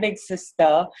 following my big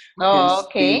sister, Oh, because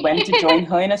they okay. went to join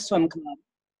her in a swim club.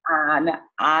 And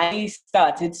I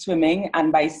started swimming,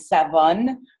 and by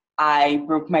 7, I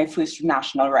broke my first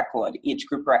national record, age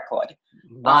group record.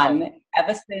 Wow. And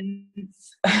ever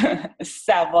since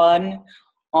 7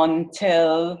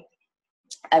 until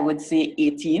I would say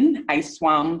 18, I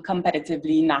swam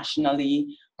competitively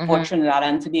nationally for Mm-hmm. Trinidad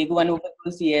and Tobago. And over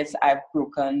those years, I've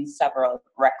broken several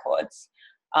records.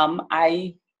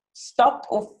 I stopped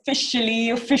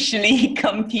officially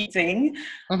competing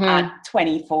Mm-hmm. at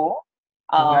 24.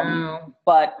 Wow.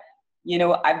 But,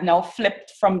 I've now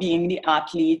flipped from being the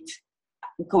athlete,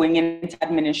 going into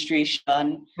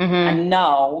administration, Mm-hmm. and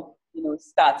now,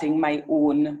 starting my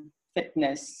own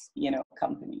fitness,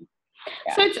 company.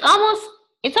 Yeah. So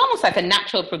it's almost like a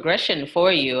natural progression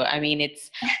for you. I mean, it's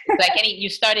like you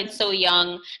started so young.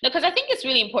 No, because I think it's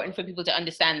really important for people to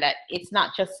understand that it's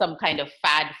not just some kind of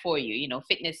fad for you. You know,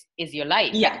 fitness is your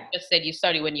life. Like Yeah, you just said, you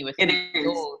started when you were it 3 years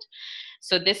is. old.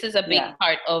 So this is a big Yeah.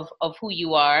 part of who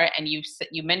you are. And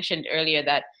you mentioned earlier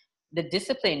that the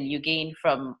discipline you gained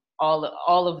from all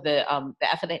of the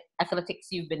athletics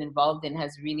you've been involved in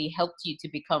has really helped you to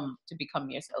become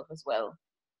yourself as well.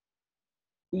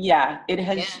 Yeah,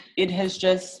 Yeah. it has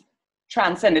just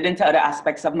transcended into other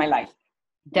aspects of my life.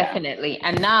 Yeah. Definitely.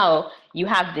 And now you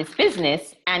have this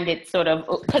business, and it's sort of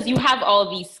because you have all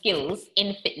these skills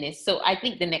in fitness. So I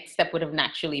think the next step would have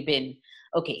naturally been,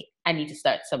 okay, I need to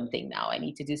start something now. I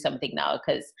need to do something now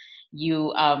because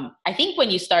I think when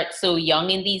you start so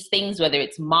young in these things, whether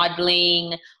it's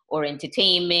modeling or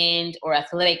entertainment or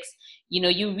athletics,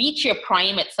 you reach your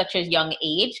prime at such a young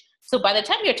age. So by the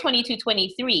time you're 22,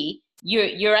 23,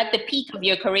 you're at the peak of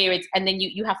your career, and then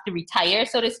you have to retire,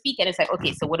 so to speak, and it's like,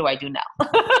 okay, so what do I do now?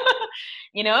 But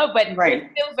you're Right.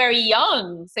 still very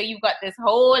young, so you've got this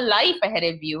whole life ahead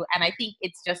of you, and I think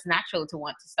it's just natural to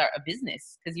want to start a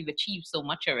business because you've achieved so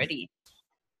much already.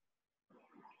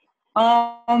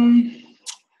 Um,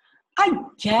 I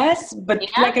guess, but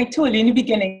Yeah. like I told you in the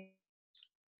beginning,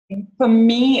 for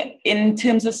me, in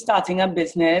terms of starting a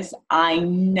business, I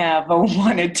never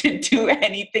wanted to do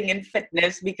anything in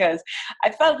fitness because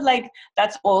I felt like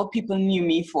that's all people knew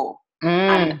me for.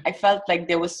 And Mm, I felt like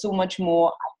there was so much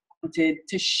more I wanted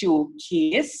to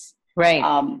showcase right.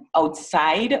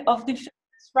 outside of the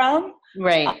fitness realm.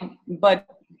 Right. But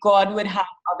God would have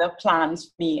other plans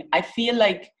for me. I feel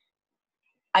like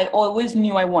I always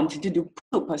knew I wanted to do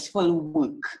purposeful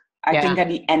work. I think Yeah. at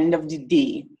the end of the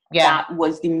day, Yeah. that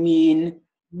was the main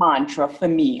mantra for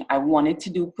me. I wanted to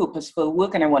do purposeful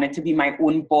work, and I wanted to be my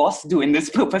own boss doing this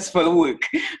purposeful work,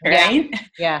 Yeah. right?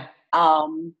 Yeah.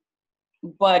 Um,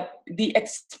 but the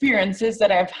experiences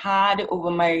that I've had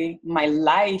over my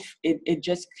life, it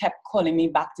just kept calling me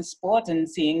back to sport and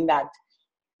saying that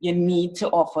you need to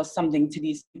offer something to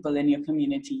these people in your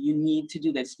community. You need to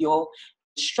do this. Your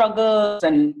struggles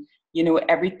and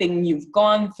everything you've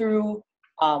gone through,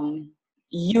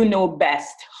 you know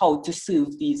best how to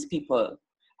serve these people.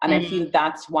 And I feel Mm.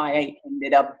 that's why I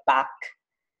ended up back,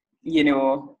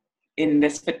 in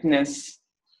this fitness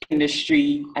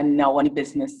industry and now on the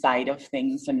business side of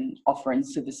things and offering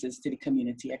services to the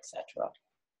community, etc.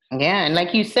 Yeah, and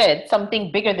like you said,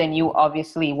 something bigger than you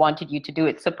obviously wanted you to do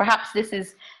it. So perhaps this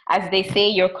is, as they say,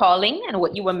 your calling and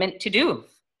what you were meant to do.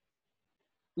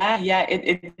 Yeah,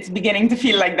 it's beginning to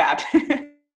feel like that.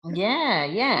 Yeah,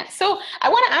 yeah. So I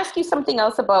want to ask you something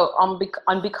else about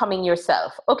on becoming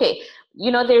yourself. Okay,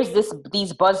 there's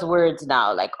these buzzwords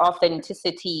now like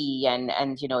authenticity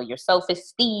and your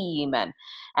self-esteem and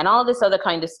all this other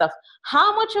kind of stuff.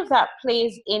 How much of that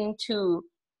plays into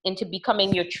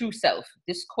becoming your true self?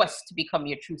 This quest to become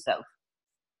your true self.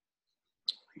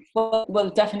 Well,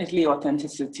 definitely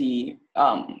authenticity,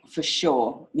 for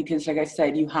sure. Because like I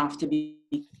said, you have to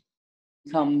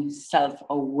become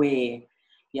self-aware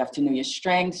You have to know your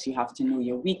strengths, you have to know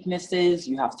your weaknesses,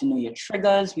 you have to know your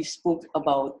triggers. We spoke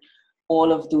about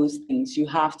all of those things. You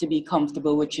have to be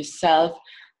comfortable with yourself.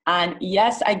 And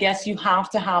yes, I guess you have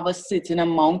to have a certain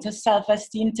amount of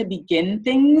self-esteem to begin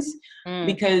things,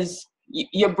 because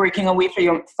you're breaking away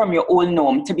from your old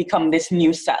norm to become this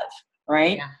new self,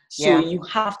 right? Yeah. So Yeah. you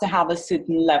have to have a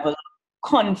certain level of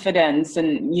confidence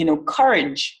and,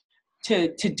 courage to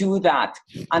do that.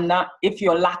 And that, if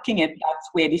you're lacking it, that's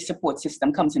where the support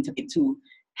system comes into play to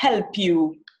help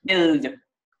you build,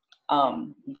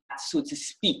 so to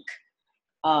speak.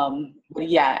 But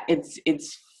yeah,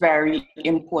 it's very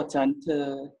important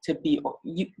to be,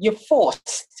 you're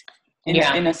forced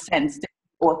in a sense to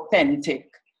be authentic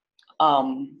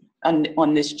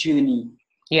on this journey.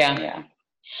 Yeah.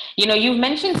 You've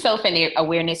mentioned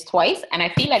self-awareness twice, and I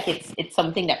feel like it's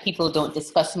something that people don't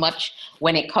discuss much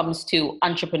when it comes to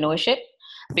entrepreneurship,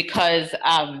 because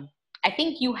I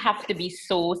think you have to be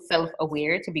so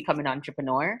self-aware to become an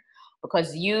entrepreneur,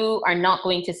 because you are not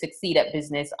going to succeed at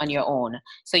business on your own.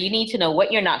 So you need to know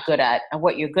what you're not good at and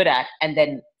what you're good at, and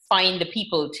then find the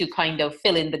people to kind of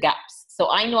fill in the gaps. So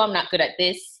I know I'm not good at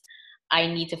this. I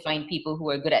need to find people who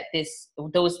are good at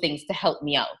those things to help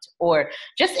me out. Or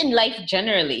just in life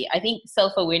generally, I think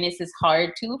self-awareness is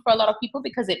hard too for a lot of people,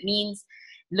 because it means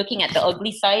looking at the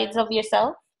ugly sides of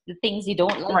yourself, the things you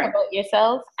don't like about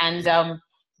yourself. And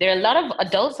there are a lot of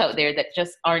adults out there that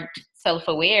just aren't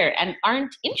self-aware and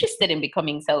aren't interested in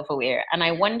becoming self-aware. And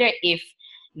I wonder if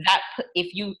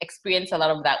you experience a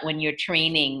lot of that when you're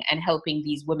training and helping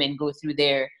these women go through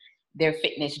their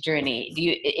fitness journey.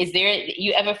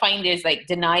 You ever find there's like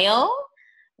denial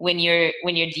when you're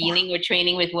dealing or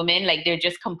training with women, like they're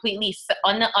just completely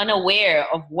unaware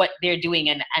of what they're doing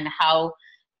and how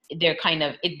they're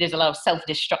there's a lot of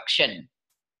self-destruction,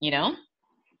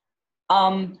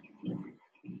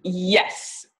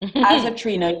 Yes. As a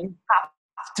trainer, you have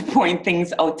to point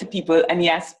things out to people. And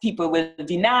yes, people will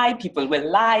deny, people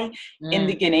will lie in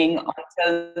the beginning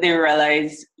until they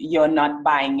realize you're not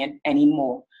buying it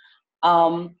anymore.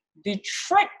 The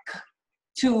trick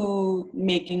to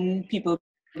making people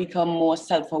become more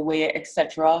self-aware,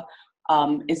 etc.,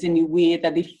 is in the way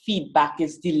that the feedback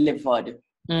is delivered.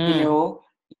 You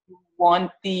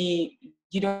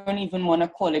don't even want to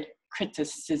call it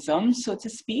criticism, so to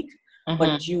speak,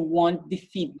 but you want the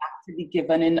feedback to be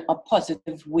given in a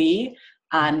positive way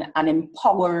and an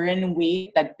empowering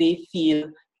way that they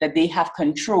feel that they have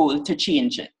control to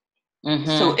change it.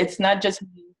 So it's not just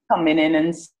coming in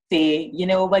and say,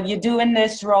 well, you're doing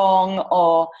this wrong,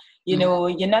 or,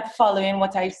 you're not following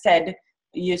what I said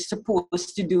you're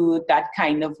supposed to do, that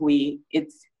kind of way.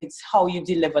 It's how you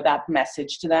deliver that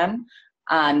message to them,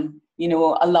 and,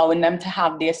 allowing them to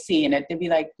have their say in it. They'll be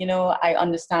like, I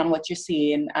understand what you're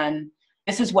saying, and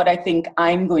this is what I think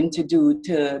I'm going to do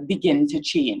to begin to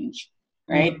change,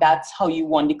 right? That's how you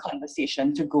want the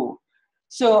conversation to go.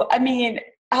 So, I mean,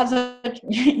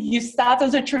 you start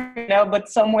as a trainer, but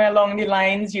somewhere along the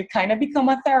lines, you kind of become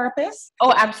a therapist.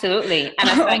 Oh, absolutely. And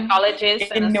a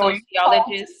psychologist and a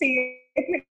sociologist.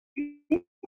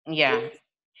 Yeah,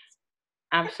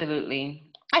 absolutely.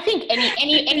 I think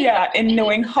any in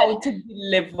knowing how to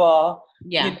deliver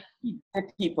the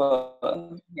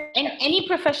people. In any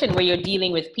profession where you're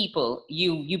dealing with people,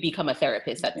 you become a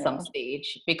therapist at some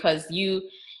stage, because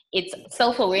it's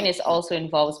self-awareness also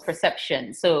involves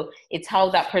perception. So it's how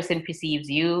that person perceives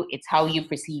you, it's how you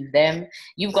perceive them.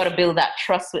 You've got to build that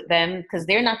trust with them, because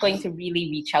they're not going to really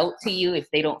reach out to you if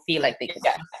they don't feel like they can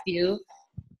trust you,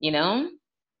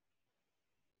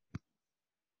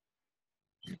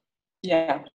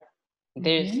 Yeah.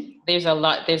 There's a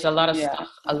lot of stuff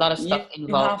involved.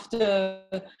 You have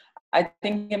to, I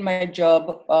think in my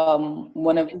job,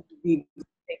 one of the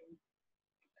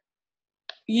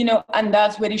and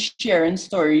that's where the sharing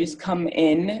stories come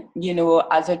in.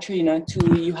 As a trainer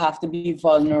too, you have to be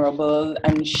vulnerable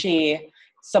and share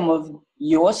some of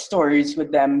your stories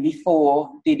with them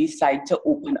before they decide to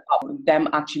open up. Them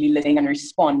actually listening and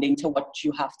responding to what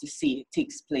you have to say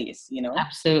takes place,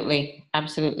 Absolutely.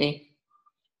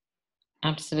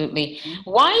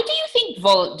 Why do you think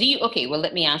okay, well,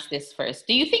 let me ask this first.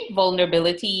 Do you think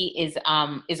vulnerability is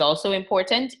also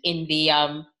important in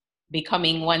the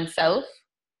becoming oneself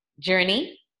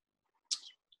journey?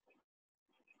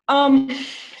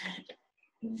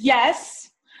 Yes.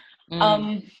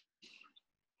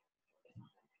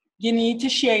 You need to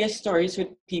share your stories with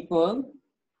people,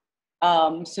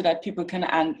 so that people can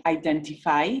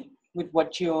identify with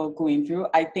what you're going through.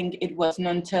 I think it wasn't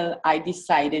until I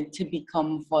decided to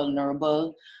become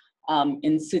vulnerable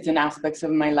in certain aspects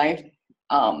of my life,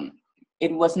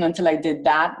 it wasn't until I did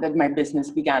that that my business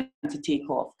began to take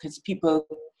off, because people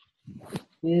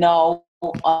now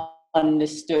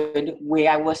understood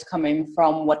where I was coming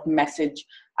from, what message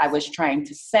I was trying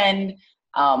to send,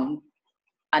 and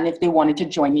if they wanted to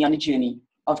join me on the journey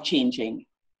of changing.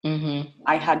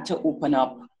 I had to open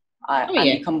up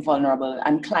and become vulnerable.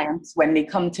 And clients, when they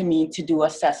come to me to do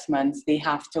assessments, they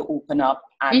have to open up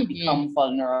and become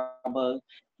vulnerable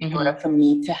in order for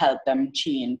me to help them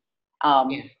change.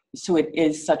 So it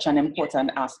is such an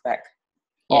important aspect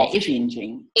of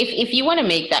changing. If you want to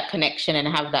make that connection and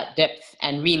have that depth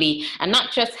and really, and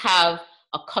not just have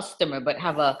a customer, but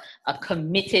have a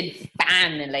committed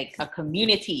fan and like a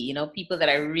community, you know, people that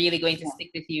are really going to stick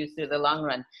with you through the long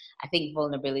run. I think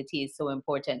vulnerability is so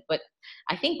important, but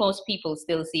I think most people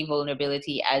still see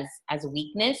vulnerability as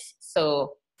weakness.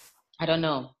 So I don't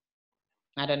know.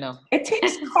 It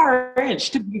takes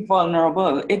courage to be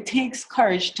vulnerable. It takes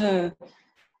courage to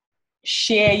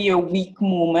share your weak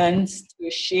moments,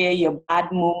 to share your bad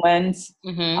moments.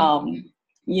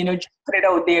 You know, just put it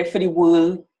out there for the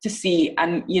world to see.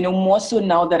 And, you know, more so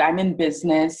now that I'm in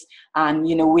business and,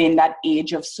 you know, we're in that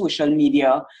age of social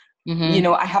media, you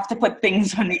know, I have to put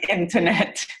things on the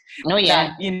internet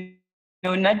that, you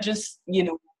know, not just, you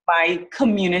know, my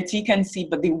community can see,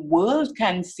 but the world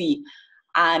can see.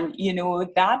 And, you know,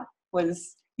 that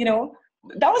was, you know,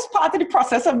 that was part of the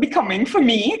process of becoming for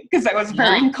me, because I was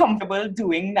very uncomfortable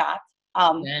doing that.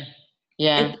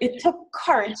 It took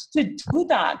courage to do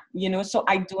that, you know, so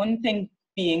I don't think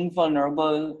being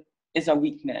vulnerable is a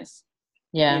weakness.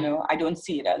 You know, I don't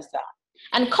see it as that.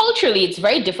 And culturally, it's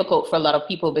very difficult for a lot of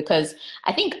people, because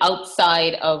I think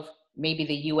outside of maybe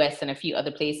the US and a few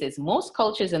other places, most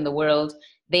cultures in the world,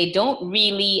 they don't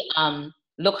really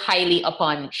look highly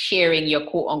upon sharing your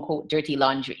quote unquote dirty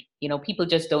laundry. You know, people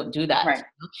just don't do that. Right.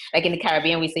 Like in the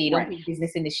Caribbean, we say you don't do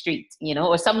business in the street, you know,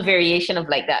 or some variation of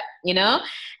like that, you know.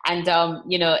 And,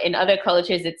 you know, in other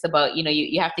cultures, it's about, you know,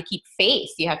 you have to keep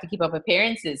face, you have to keep up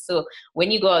appearances. So when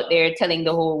you go out there telling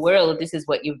the whole world this is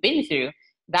what you've been through,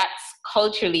 that's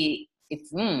culturally,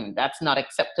 that's not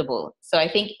acceptable. So I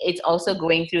think it's also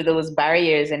going through those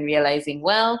barriers and realizing,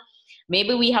 well,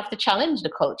 maybe we have to challenge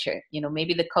the culture. You know,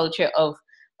 maybe the culture of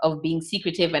being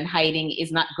secretive and hiding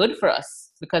is not good for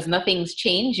us, because nothing's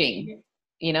changing,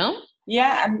 you know?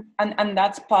 Yeah, and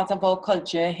that's part of our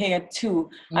culture here too.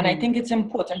 And I think it's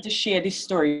important to share these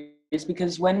stories,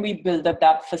 because when we build up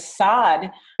that facade,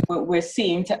 we're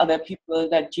saying to other people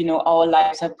that, you know, our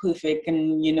lives are perfect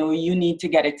and, you know, you need to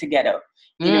get it together.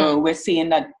 You know, we're saying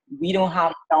that we don't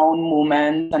have down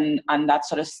moments and that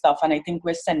sort of stuff. And I think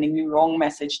we're sending the wrong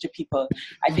message to people.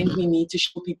 I think we need to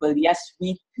show people, yes,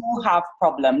 we do have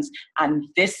problems and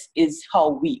this is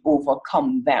how we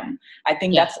overcome them. I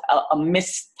think that's a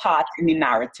missed part in the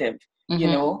narrative, you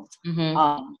know,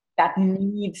 that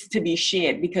needs to be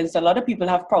shared, because a lot of people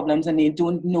have problems and they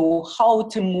don't know how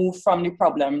to move from the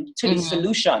problem to the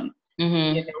solution,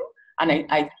 you know, and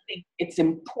I think it's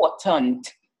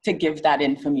important to give that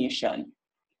information.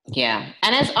 Yeah.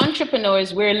 And as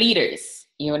entrepreneurs, we're leaders,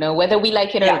 you know, whether we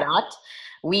like it or not.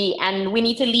 We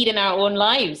need to lead in our own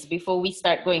lives before we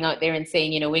start going out there and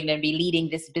saying, you know, we're going to be leading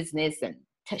this business and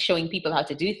showing people how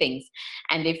to do things.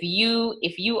 And if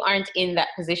you aren't in that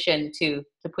position to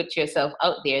put yourself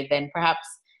out there, then perhaps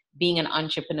being an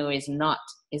entrepreneur is not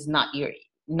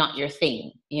your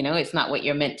thing. You know, it's not what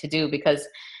you're meant to do, because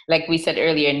like we said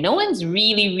earlier, no one's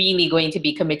really going to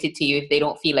be committed to you if they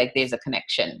don't feel like there's a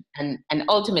connection. And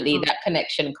ultimately that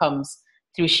connection comes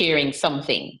through sharing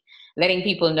something, letting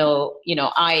people know, you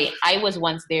know, I was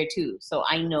once there too. So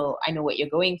I know what you're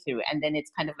going through. And then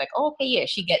it's kind of like, oh, okay, yeah,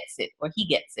 she gets it or he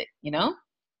gets it, you know?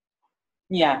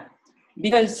 Yeah,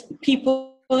 because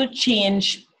people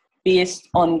change based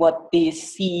on what they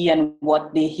see and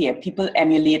what they hear. People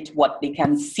emulate what they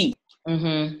can see.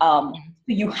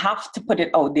 You have to put it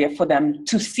out there for them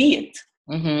to see it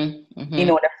in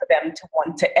order for them to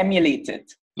want to emulate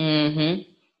it.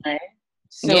 Right?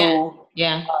 So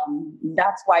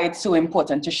that's why it's so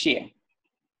important to share.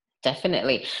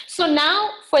 Definitely. So now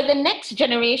for the next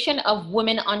generation of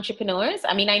women entrepreneurs,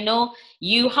 I mean, I know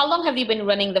how long have you been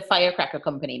running the Firecracker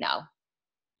Company now?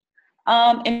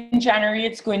 In January,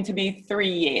 it's going to be 3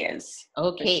 years.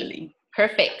 Okay. Officially.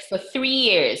 Perfect. So 3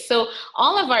 years. So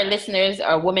all of our listeners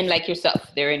are women like yourself.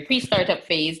 They're in pre-startup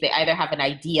phase. They either have an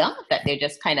idea that they're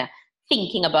just kind of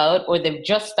thinking about, or they've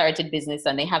just started business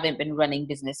and they haven't been running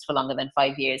business for longer than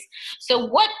 5 years. So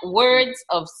what words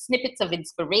of snippets of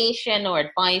inspiration or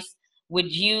advice do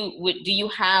you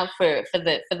have for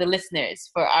the listeners,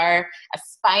 for our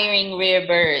aspiring rare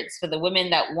birds, for the women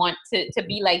that want to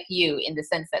be like you, in the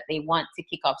sense that they want to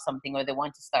kick off something or they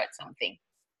want to start something?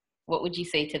 What would you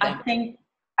say to I them? think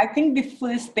I think the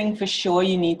first thing for sure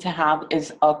you need to have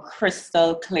is a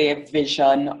crystal clear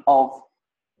vision of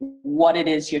what it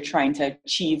is you're trying to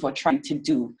achieve or trying to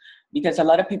do. Because a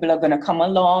lot of people are going to come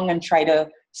along and try to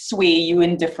sway you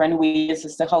in different ways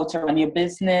as to how to run your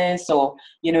business, or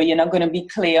you're not going to be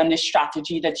clear on the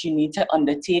strategy that you need to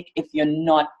undertake if you're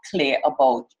not clear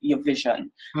about your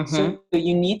vision. Mm-hmm. So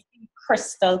you need to be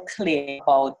crystal clear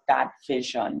about that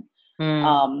vision.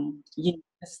 Mm. You need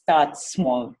to start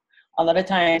small. A lot of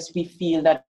times we feel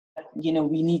that we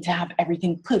need to have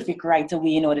everything perfect right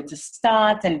away in order to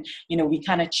start, and we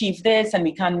can't achieve this and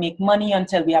we can't make money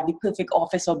until we have the perfect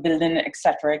office or building,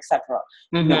 etc., etc.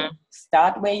 No, Mm-hmm.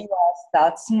 start where you are,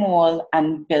 start small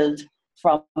and build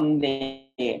from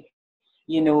there.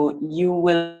 You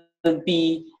will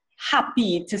be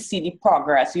happy to see the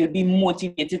progress. You'll be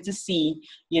motivated to see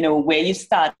where you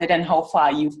started and how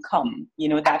far you've come.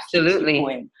 That keeps you Absolutely.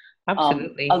 going.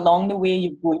 Absolutely. Along the way,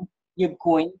 you're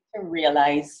going to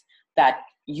realize that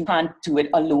you can't do it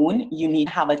alone. You need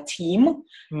to have a team.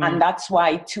 Mm. And that's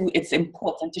why, too, it's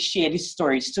important to share these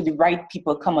stories so the right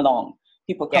people come along.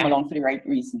 People come Yeah. along for the right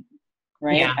reason,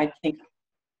 right? Yeah. I think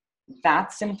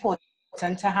that's important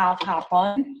to have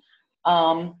happen.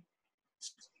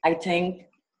 I think,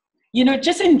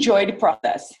 just enjoy the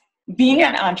process. Being Yeah.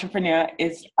 an entrepreneur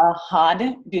is a hard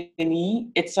journey.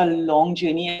 It's a long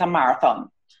journey. It's a marathon.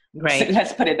 So Right.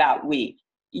 let's put it that way.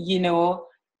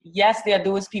 Yes, there are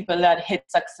those people that hit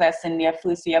success in their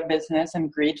first year of business,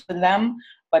 and great for them.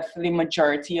 But for the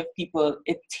majority of people,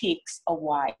 it takes a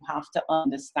while. You have to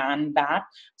understand that.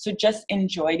 So just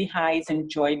enjoy the highs,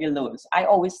 enjoy the lows. I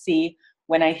always say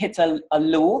when I hit a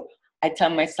low, I tell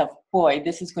myself, boy,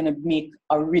 this is going to make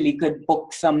a really good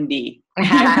book someday.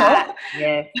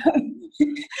 Yes.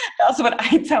 That's what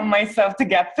I tell myself to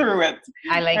get through it.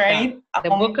 I like that. Right? The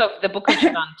book of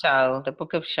Chantal. The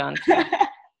book of Chantal.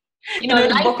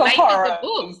 The book of Life is a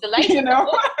book. horrors, So life is a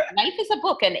book. Life is a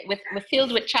book, and we're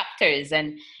filled with chapters,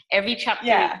 and every chapter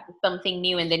Yeah. is something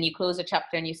new, and then you close a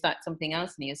chapter and you start something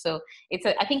else new. So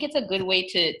I think it's a good way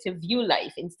to view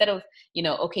life, instead of,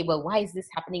 okay, well, why is this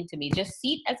happening to me? Just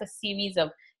see it as a series of,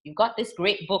 you've got this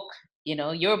great book,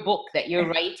 your book that you're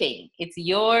writing. It's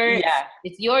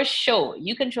your show.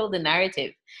 You control the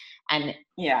narrative. And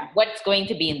Yeah. what's going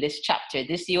to be in this chapter,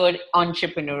 this your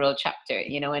entrepreneurial chapter,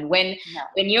 and when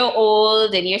you're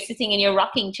old and you're sitting in your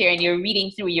rocking chair and you're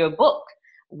reading through your book,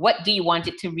 what do you want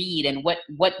it to read, and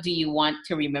what do you want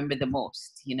to remember the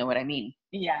most? You know what I mean?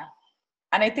 Yeah.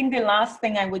 And I think the last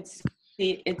thing I would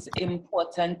say, it's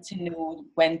important to know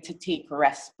when to take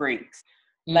rest breaks.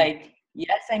 Like,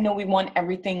 yes, I know we want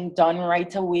everything done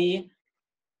right away,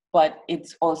 but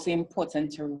it's also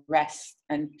important to rest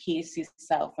and pace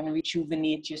yourself and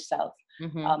rejuvenate yourself.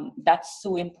 Mm-hmm. That's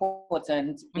so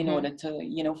important in order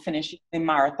to, finish the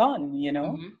marathon,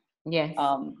 Mm-hmm. Yes.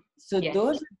 So Yes.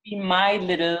 those would be my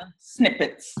little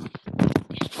snippets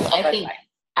of advice.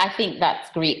 I think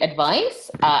that's great advice.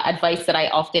 Advice that I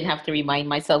often have to remind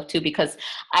myself too, because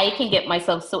I can get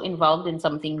myself so involved in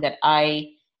something that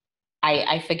I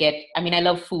forget. I mean, I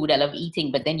love food, I love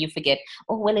eating, but then you forget,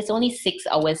 oh, well, it's only 6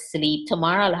 hours sleep.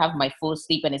 Tomorrow I'll have my full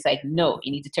sleep. And it's like, no,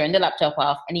 you need to turn the laptop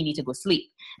off and you need to go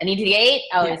sleep. And you need to get 8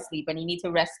 hours sleep, and you need to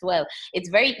rest well. It's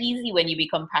very easy when you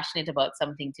become passionate about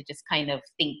something to just kind of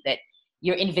think that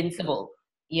you're invincible,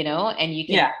 and you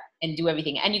can and do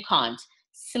everything, and you can't.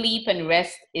 Sleep and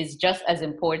rest is just as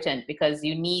important, because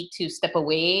you need to step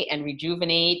away and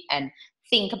rejuvenate and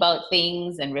think about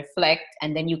things and reflect,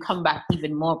 and then you come back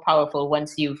even more powerful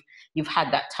once you've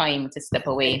had that time to step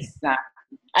away. Exactly.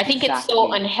 I think it's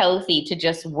so unhealthy to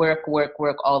just work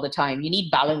all the time. You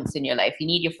need balance in your life. You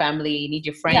need your family, you need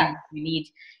your friends, you need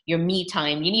your me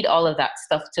time, you need all of that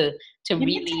stuff to you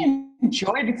really need to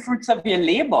enjoy the fruits of your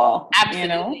labor.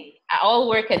 Absolutely. All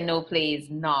work and no play is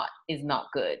not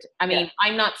good. I mean,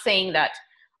 I'm not saying that.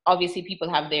 Obviously, people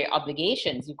have their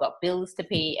obligations. You've got bills to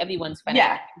pay. Everyone's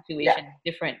financial situation is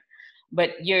different, but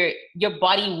your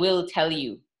body will tell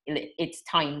you it's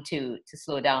time to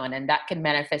slow down, and that can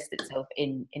manifest itself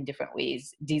in different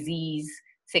ways: disease,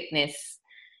 sickness,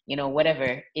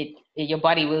 whatever. Your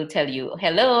body will tell you,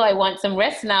 "Hello, I want some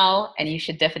rest now," and you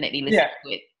should definitely listen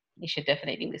to it. You should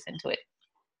definitely listen to it.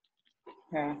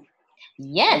 Yeah.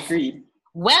 Yes. Agreed.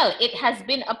 Well, it has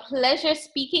been a pleasure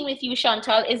speaking with you,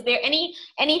 Chantal. Is there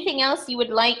anything else you would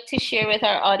like to share with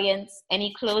our audience?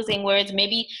 Any closing words?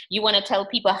 Maybe you want to tell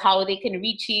people how they can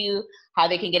reach you, how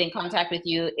they can get in contact with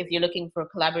you if you're looking for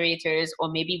collaborators, or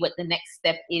maybe what the next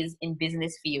step is in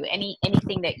business for you.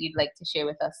 Anything that you'd like to share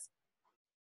with us?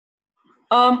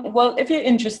 Well, if you're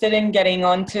interested in getting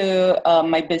onto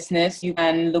my business, you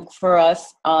can look for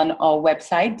us on our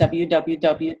website,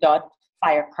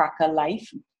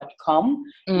 www.firecrackerlife.com.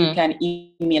 You can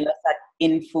email us at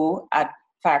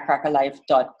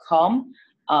info@firecrackerlife.com,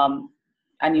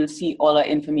 and you'll see all our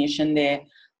information there.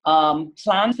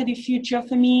 Plans for the future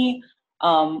for me,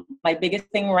 my biggest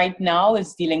thing right now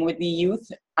is dealing with the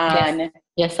youth and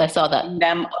yes, I saw that.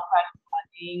 them up and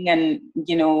running, and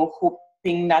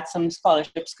hoping that some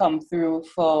scholarships come through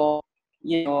for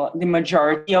the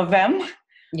majority of them.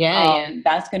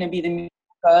 That's going to be the main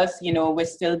focus. We're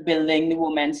still building the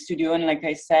women's studio, and like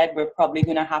I said, we're probably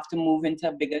going to have to move into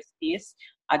a bigger space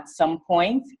at some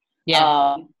point.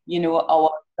 Our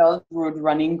Adult Road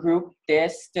Running Group, they're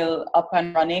still up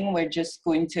and running. We're just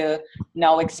going to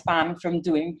now expand from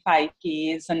doing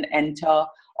 5Ks and enter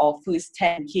our first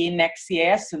 10K next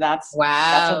year. So that's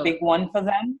a big one for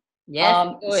them.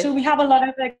 So we have a lot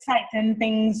of exciting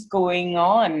things going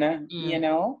on,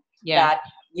 that,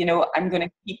 I'm going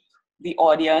to keep the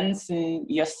audience and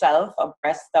yourself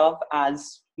abreast of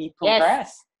as we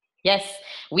progress. Yes,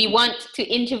 we want to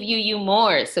interview you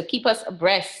more. So keep us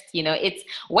abreast. It's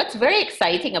what's very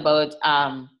exciting about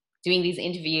doing these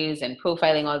interviews and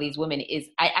profiling all these women is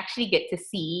I actually get to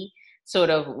see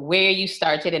sort of where you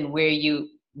started and where you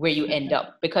end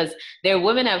up, because there are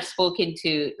women I've spoken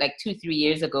to like 2-3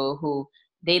 years ago who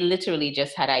they literally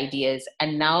just had ideas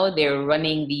and now they're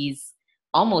running these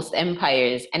almost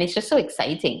empires, and it's just so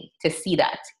exciting to see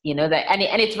that, that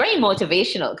and it's very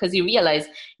motivational, because you realize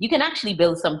you can actually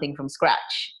build something from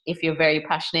scratch if you're very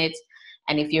passionate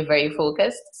and if you're very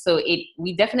focused. So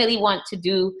we definitely want to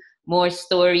do more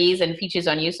stories and features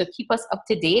on you, so keep us up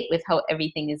to date with how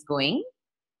everything is going.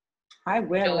 I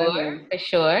will. For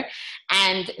sure.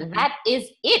 And that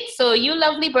is it. So you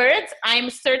lovely birds, I'm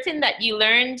certain that you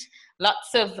learned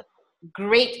lots of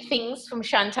great things from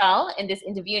Chantal in this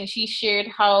interview, and she shared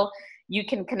how you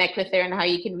can connect with her and how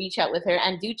you can reach out with her,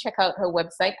 and do check out her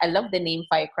website. I love the name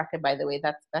Firecracker, by the way.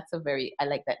 I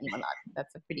like that name a lot.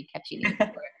 That's a pretty catchy name.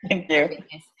 Thank you.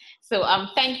 So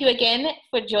thank you again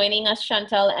for joining us,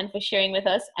 Chantal, and for sharing with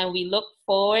us, and we look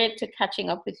forward to catching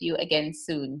up with you again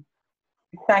soon.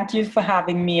 Thank you for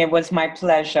having me. It was my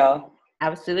pleasure.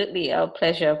 Absolutely, our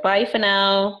pleasure. Bye for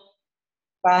now.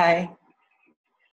 Bye.